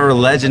first ever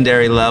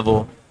legendary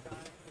level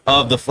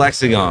of the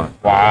Flexagon.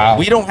 Wow.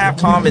 We don't have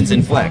commons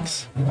in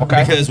Flex.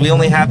 Okay. Because we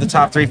only have the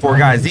top 3-4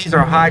 guys. These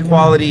are high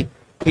quality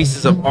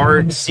pieces of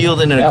art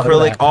sealed in an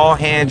acrylic, all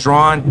hand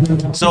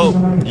drawn. So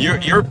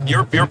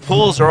your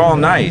pulls are all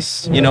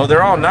nice. You know,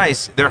 they're all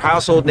nice. They're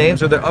household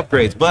names or they're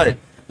upgrades, but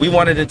we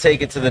wanted to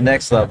take it to the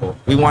next level.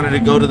 We wanted to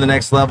go to the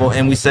next level,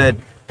 and we said,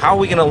 how are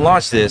we going to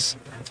launch this?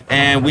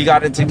 And we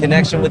got into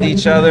connection with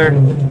each other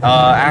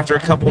after a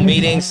couple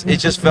meetings. It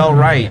just felt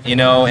right, you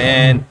know,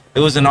 and it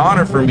was an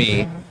honor for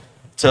me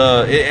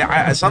to,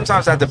 I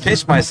sometimes have to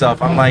pitch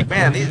myself. I'm like,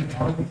 man,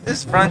 this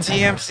is front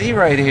TMC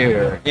right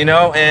here, you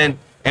know, and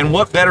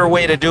what better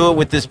way to do it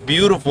with this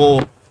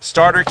beautiful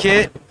starter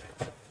kit?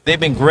 They've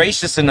been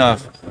gracious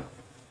enough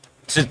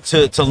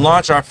to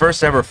launch our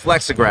first ever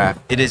Flexograph.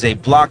 It is a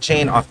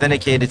blockchain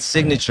authenticated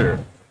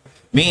signature,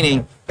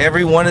 meaning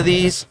every one of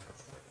these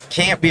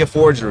can't be a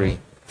forgery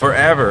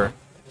forever,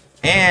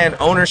 and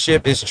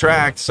ownership is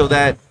tracked so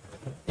that,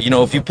 you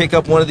know, if you pick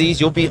up one of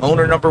these, you'll be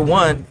owner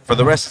 #1 for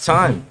the rest of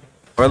time,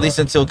 or at least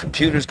until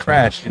computers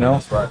crash, you know.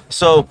 That's right.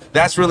 So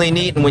that's really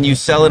neat, and when you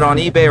sell it on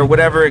eBay or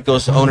whatever, it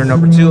goes to owner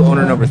 #2,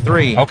 owner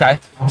 #3. Okay.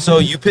 So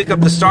you pick up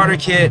the starter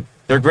kit.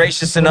 They're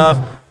gracious enough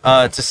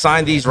to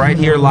sign these right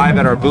here live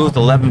at our booth,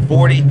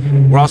 1140.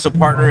 We're also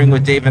partnering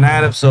with Dave and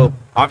Adam, so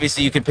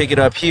obviously you can pick it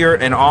up here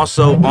and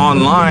also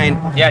online.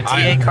 Yeah,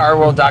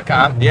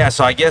 tacarworld.com. Yeah,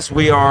 so I guess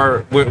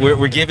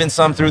we're giving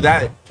some through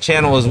that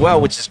channel as well,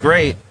 which is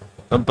great.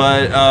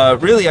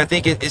 But really, I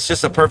think it's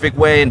just a perfect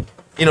way, and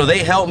you know, they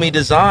helped me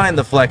design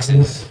the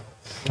flexes.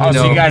 Oh,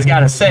 so you guys got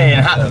to say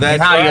and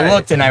how you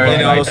looked and everything,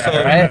 you know, like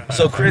that, right?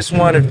 So Chris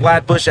wanted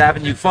Flatbush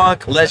Avenue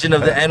Funk, Legend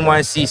of the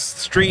NYC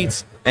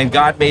Streets, and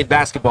God Made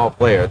Basketball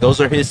Player. Those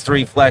are his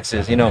 3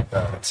 flexes. You know,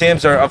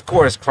 Tim's are, of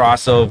course,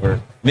 crossover.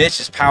 Mitch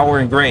is power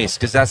and grace,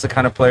 because that's the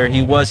kind of player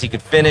he was. He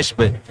could finish,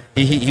 but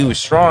he was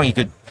strong. He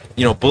could,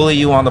 you know, bully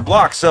you on the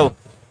block. So,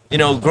 you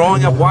know,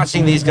 growing up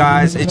watching these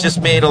guys, it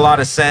just made a lot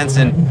of sense,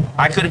 and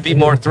I couldn't be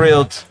more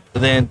thrilled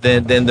than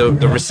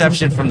the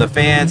reception from the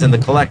fans and the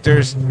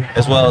collectors,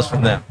 as well as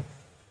from them.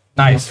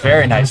 Nice,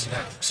 very nice.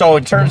 So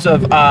in terms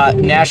of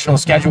national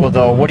schedule,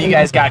 though, what do you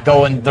guys got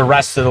going the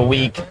rest of the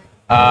week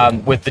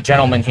with the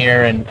gentlemen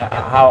here, and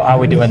how are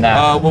we doing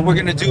that? Well, we're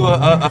gonna do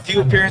a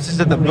few appearances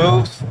at the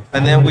booth,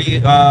 and then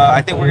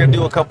I think we're gonna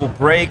do a couple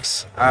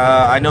breaks.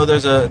 I know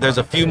there's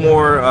a few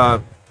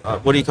more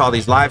what do you call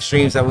these, live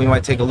streams that we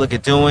might take a look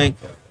at doing.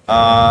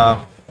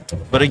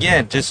 But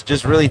again,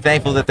 just really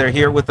thankful that they're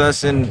here with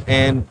us,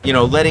 and you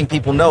know, letting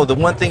people know. The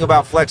one thing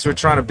about Flex we're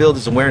trying to build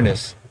is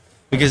awareness,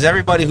 because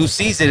everybody who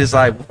sees it is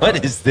like,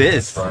 what is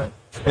this? Right.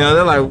 You know,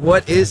 they're like,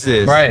 what is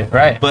this? Right,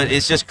 right. But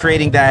it's just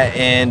creating that,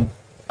 and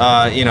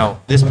you know,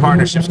 this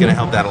partnership's going to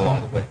help that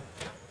along the way.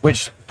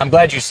 Which I'm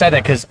glad you said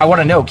that, because I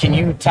want to know, can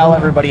you tell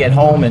everybody at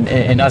home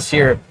and us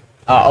here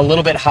a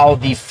little bit how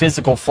the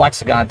physical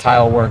Flexagon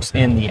tile works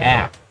in the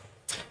app?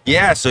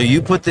 Yeah, so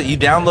you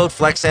download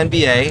Flex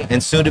NBA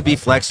and soon to be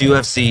Flex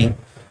UFC.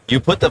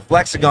 You put the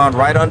Flexagon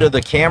right under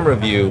the camera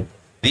view.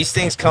 These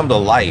things come to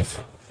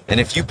life. And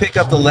if you pick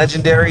up the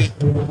legendary,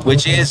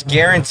 which is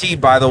guaranteed,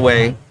 by the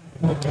way,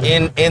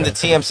 in the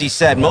TMC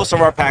set, most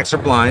of our packs are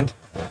blind,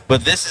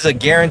 but this is a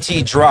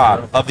guaranteed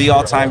drop of the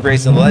all-time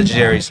greats and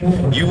legendaries.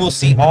 You will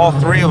see all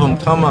 3 of them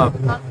come up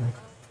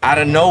out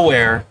of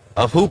nowhere.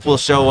 A hoop will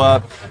show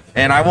up,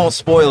 and I won't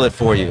spoil it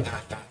for you.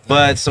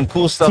 But some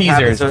cool stuff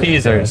happens.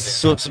 Teasers.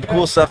 So some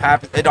cool stuff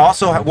happens. It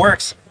also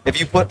works if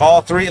you put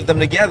all 3 of them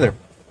together.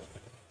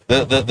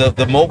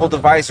 The mobile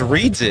device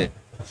reads it,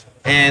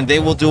 and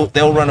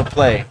they'll run a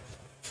play,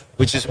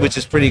 which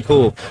is pretty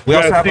cool. You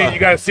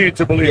gotta see it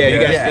to believe. Yeah,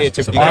 you gotta see it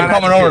to believe. I'm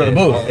coming over to the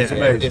booth. It's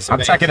amazing.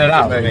 I'm checking it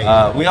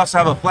out. We also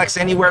have a Flex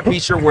Anywhere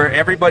feature where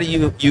everybody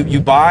you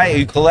buy,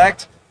 you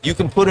collect, you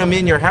can put them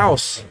in your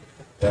house.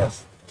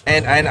 Yes.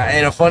 And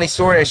a funny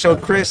story, I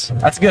showed Chris.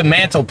 That's a good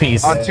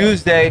mantelpiece. On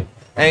Tuesday,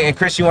 and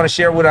Chris, you want to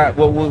share what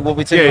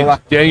we took? Yeah,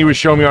 Danny was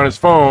showing me on his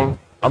phone.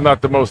 I'm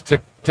not the most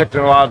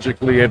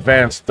technologically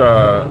advanced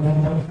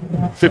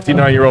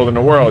 59-year-old in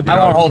the world. I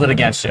won't hold it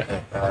against you.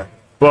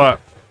 But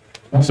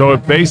so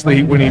it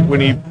basically, when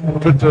he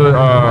put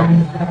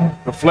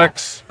the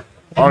Flex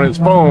on his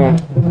phone,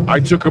 I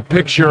took a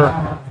picture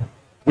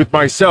with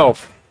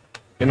myself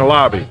in the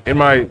lobby. It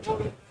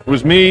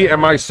was me and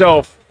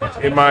myself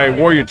in my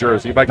Warrior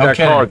jersey, like that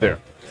card there.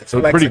 So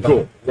it's pretty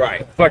cool.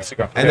 Right.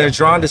 Flexico. And they're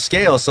drawn to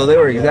scale, so they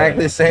were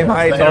exactly the same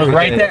height. So it was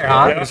right there,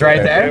 huh? It was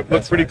right there. It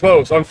looks pretty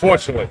close,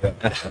 unfortunately.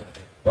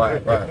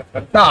 Right.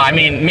 No, I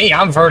mean,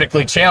 I'm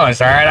vertically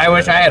challenged, all right? I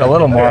wish I had a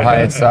little more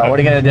height, so what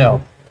are you going to do?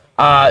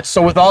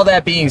 So with all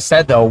that being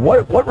said, though,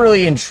 what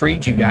really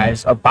intrigued you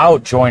guys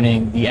about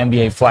joining the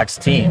NBA Flex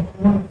team?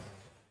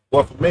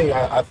 Well, for me,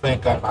 I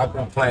think I've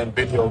been playing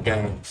video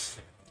games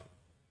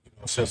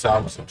since I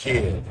was a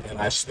kid, and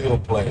I still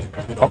play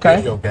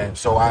video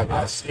games. So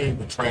I see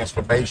the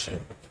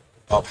transformation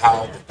of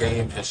how the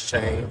game has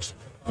changed.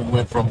 We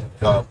went from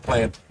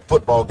playing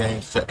football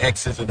games to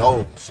X's and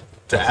O's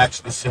to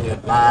actually seeing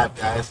live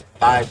guys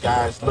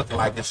looking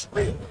like it's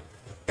real.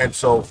 And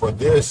so for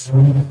this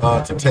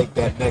to take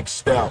that next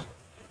step,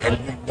 and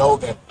you know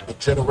that the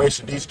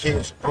generation, these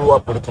kids grew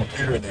up with a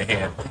computer in their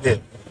hand. We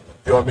didn't.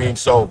 You know what I mean?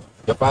 So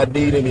if I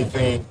need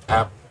anything,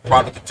 I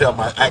probably could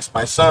ask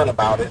my son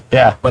about it.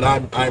 Yeah. But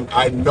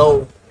I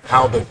know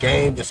how the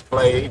game is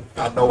played.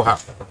 I know how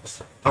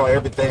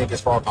everything as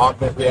far as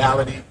augmented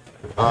reality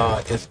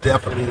is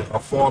definitely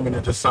forming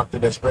into something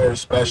that's very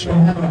special.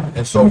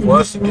 And so for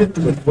us to get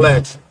to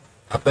Flex,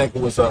 I think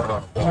it was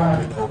a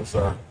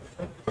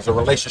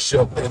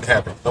relationship in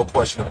heaven, no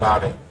question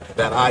about it.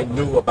 That I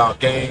knew about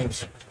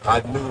games,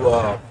 I knew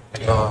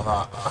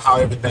how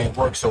everything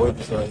works, so it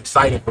was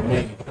exciting for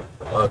me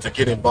to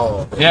get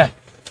involved. Yeah.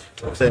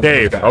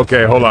 Dave,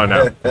 okay, hold on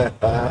now.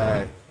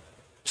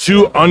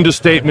 Two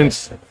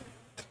understatements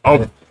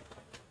of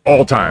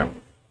all time.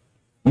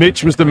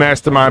 Mitch was the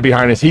mastermind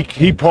behind this.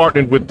 He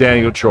partnered with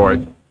Daniel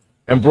Troy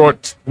and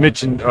brought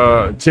Mitch and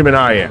Tim and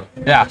I in.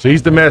 Yeah. So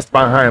he's the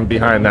mastermind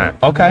behind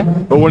that. Okay.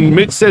 But when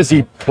Mitch says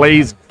he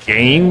plays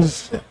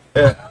games,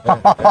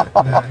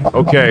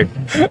 okay,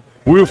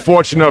 we were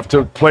fortunate enough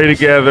to play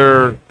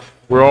together.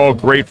 We're all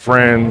great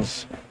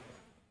friends.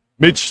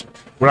 Mitch,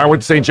 when I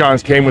went to St.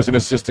 John's, was an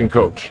assistant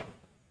coach.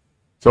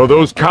 So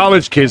those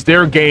college kids,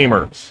 they're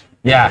gamers.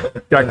 Yeah.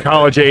 Got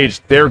college age,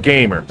 they're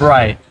gamers.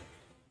 Right.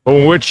 But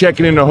when we're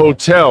checking into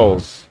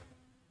hotels,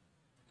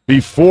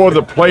 before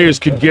the players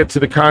could get to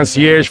the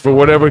concierge for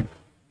whatever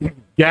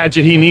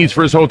gadget he needs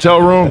for his hotel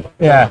room,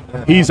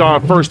 he's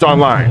first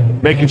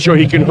online, making sure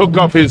he can hook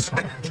up his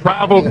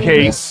travel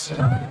case.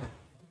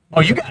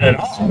 Oh, you got it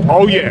all.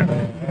 Oh, yeah.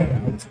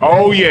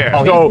 Oh, yeah.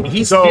 Oh,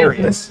 he's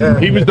serious.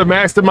 He was the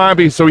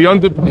mastermind, so he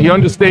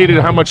understated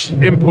how much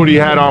input he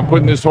had on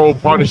putting this whole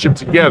partnership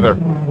together,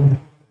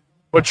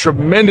 but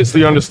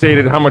tremendously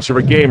understated how much of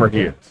a gamer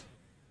he is.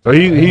 So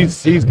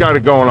he's got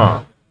it going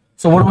on.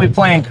 So what are we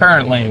playing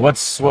currently? What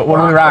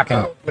are we rocking?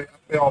 I play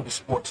all the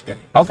sports games.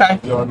 Okay.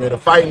 You know what I mean? The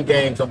fighting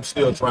games, I'm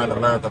still trying to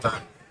learn because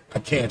I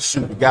can't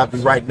shoot. The guy be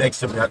right next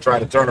to me. I try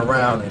to turn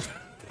around and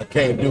I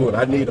can't do it.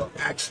 I need an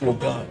actual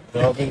gun.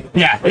 You know what I mean?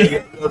 Yeah. You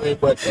know what I mean?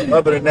 But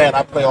other than that,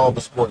 I play all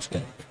the sports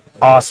games.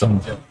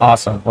 Awesome.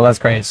 Awesome. Well, that's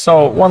great.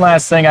 So one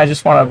last thing I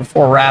just want to,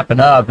 before wrapping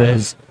up,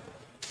 is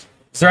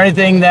there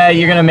anything that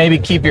you're going to maybe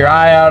keep your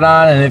eye out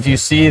on, and if you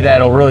see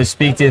that'll really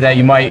speak to you, that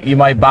you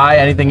might buy?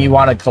 Anything you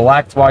want to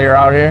collect while you're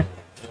out here?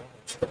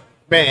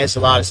 Man, it's a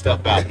lot of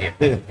stuff out here.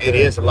 It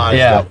is a lot of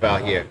stuff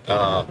out here.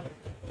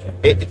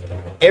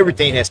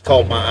 Everything has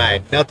caught my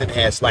eye. Nothing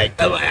has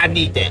I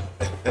need that.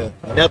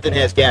 Nothing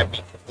has got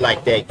me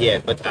like that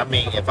yet. But I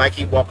mean, if I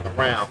keep walking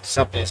around,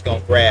 something is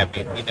gonna grab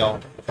me.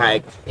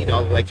 Like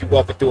you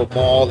walking through a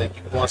mall and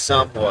you want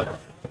something, or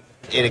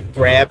it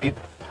grab you.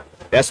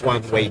 That's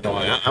what I'm waiting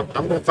on.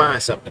 I'm gonna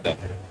find something though.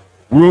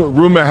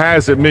 Rumor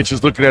has it Mitch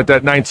is looking at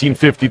that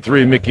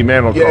 1953 Mickey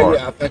Mantle card.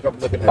 Yeah, I think I'm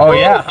looking at Oh,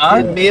 yeah,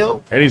 huh?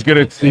 Neil? And he's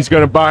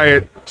gonna buy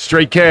it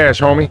straight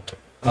cash, homie.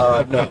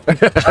 No.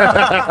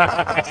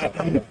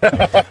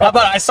 How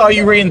about, I saw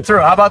you reading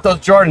through, how about those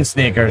Jordan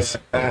sneakers?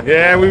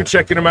 Yeah, we were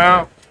checking them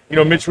out.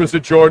 Mitch was the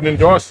Jordan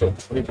endorser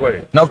when he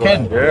played. No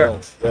kidding. Yeah.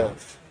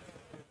 Yes.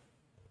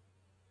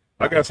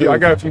 I got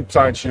a few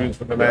signed shoes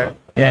from the man.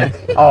 Yeah.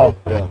 Oh.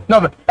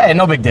 No, but hey,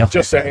 no big deal.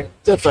 Just saying.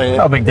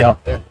 No big deal.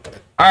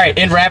 All right,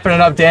 in wrapping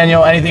it up,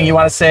 Daniel, anything you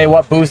want to say?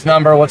 What booth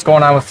number? What's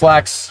going on with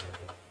Flex?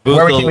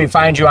 Where can we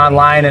find you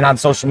online and on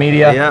social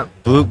media? Yeah,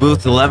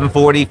 booth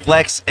 1140,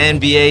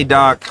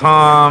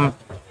 flexnba.com,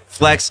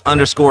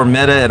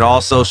 flex_meta at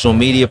all social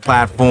media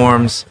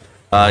platforms.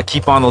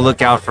 Keep on the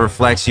lookout for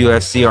Flex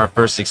UFC, our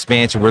first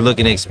expansion. We're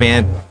looking to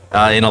expand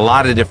in a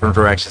lot of different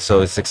directions,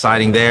 so it's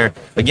exciting there.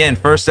 Again,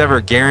 first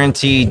ever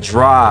guaranteed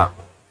drop,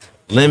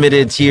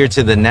 limited tier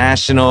to the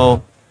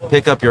national.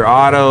 pick up your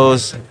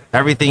autos.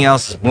 Everything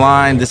else is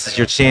blind. This is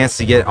your chance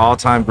to get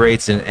all-time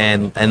greats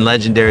and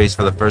legendaries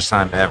for the first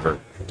time ever.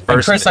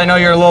 And Chris, I know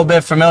you're a little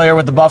bit familiar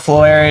with the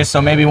Buffalo area,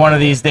 so maybe one of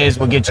these days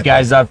we'll get you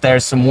guys up there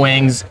some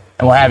wings,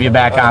 and we'll have you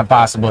back on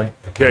possibly.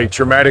 Okay,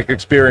 traumatic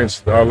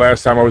experience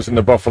last time I was in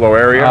the Buffalo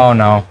area. Oh,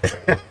 no.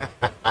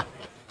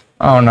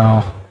 Oh,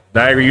 no.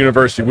 Niagara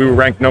University, we were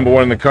ranked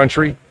 #1 in the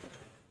country,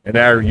 and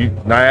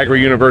Niagara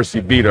University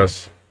beat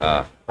us.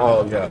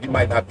 Oh, yeah. He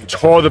might not be.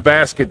 Tore the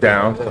basket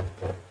down.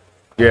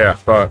 Yeah,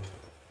 but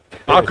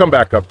I'll come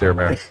back up there,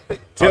 man.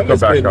 I'll come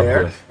back up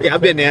there. Yeah,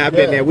 I've been there.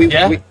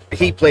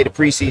 He played a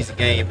preseason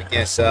game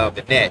against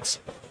the Nets,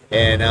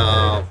 and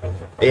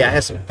yeah, I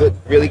had some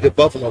really good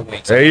buffalo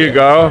wings. There you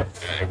go.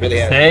 I really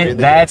had See,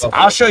 that's.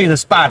 I'll show you the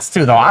spots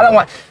too, though. I don't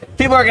want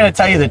people are going to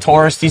tell you the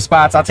touristy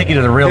spots. I'll take you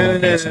to the real. No.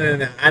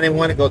 I didn't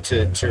want to go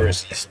to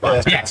touristy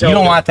spots. Yeah, you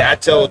don't want that. I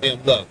told them,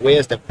 look,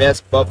 where's the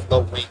best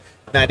buffalo wing?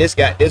 Now this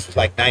was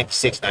like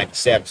 96,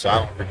 97, so I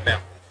don't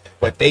remember.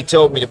 But they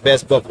told me the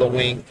best buffalo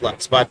wing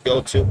spot to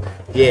go to.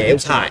 Yeah, it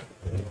was high.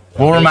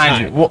 We'll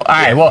remind you. All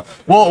right. Well,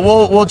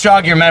 we'll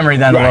jog your memory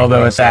then a little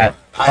bit with that.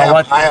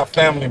 I have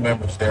family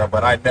members there,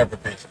 but I never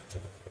visited.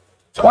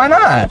 Why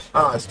not?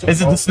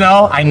 Is it the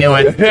snow? I knew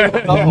it.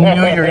 I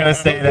knew you were gonna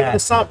say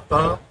that.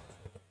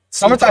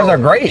 Summertimes are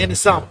great. In the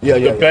summer. Yeah.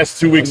 The best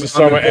 2 weeks of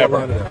summer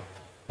ever.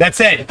 That's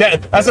it.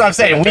 That's what I'm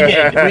saying.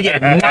 We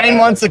get 9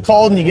 months of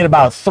cold, and you get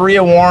about 3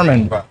 of warm,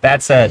 and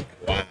that's it.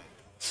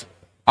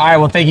 All right,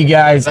 well, thank you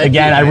guys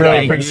again. I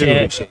really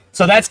appreciate it.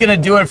 So that's going to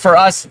do it for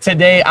us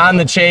today on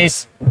The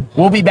Chase.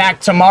 We'll be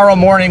back tomorrow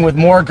morning with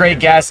more great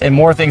guests and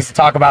more things to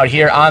talk about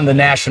here on the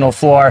national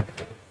floor.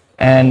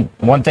 And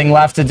one thing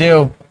left to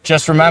do,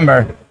 just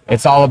remember,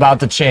 it's all about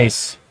the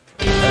chase.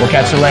 We'll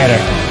catch you later.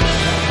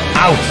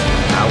 Out.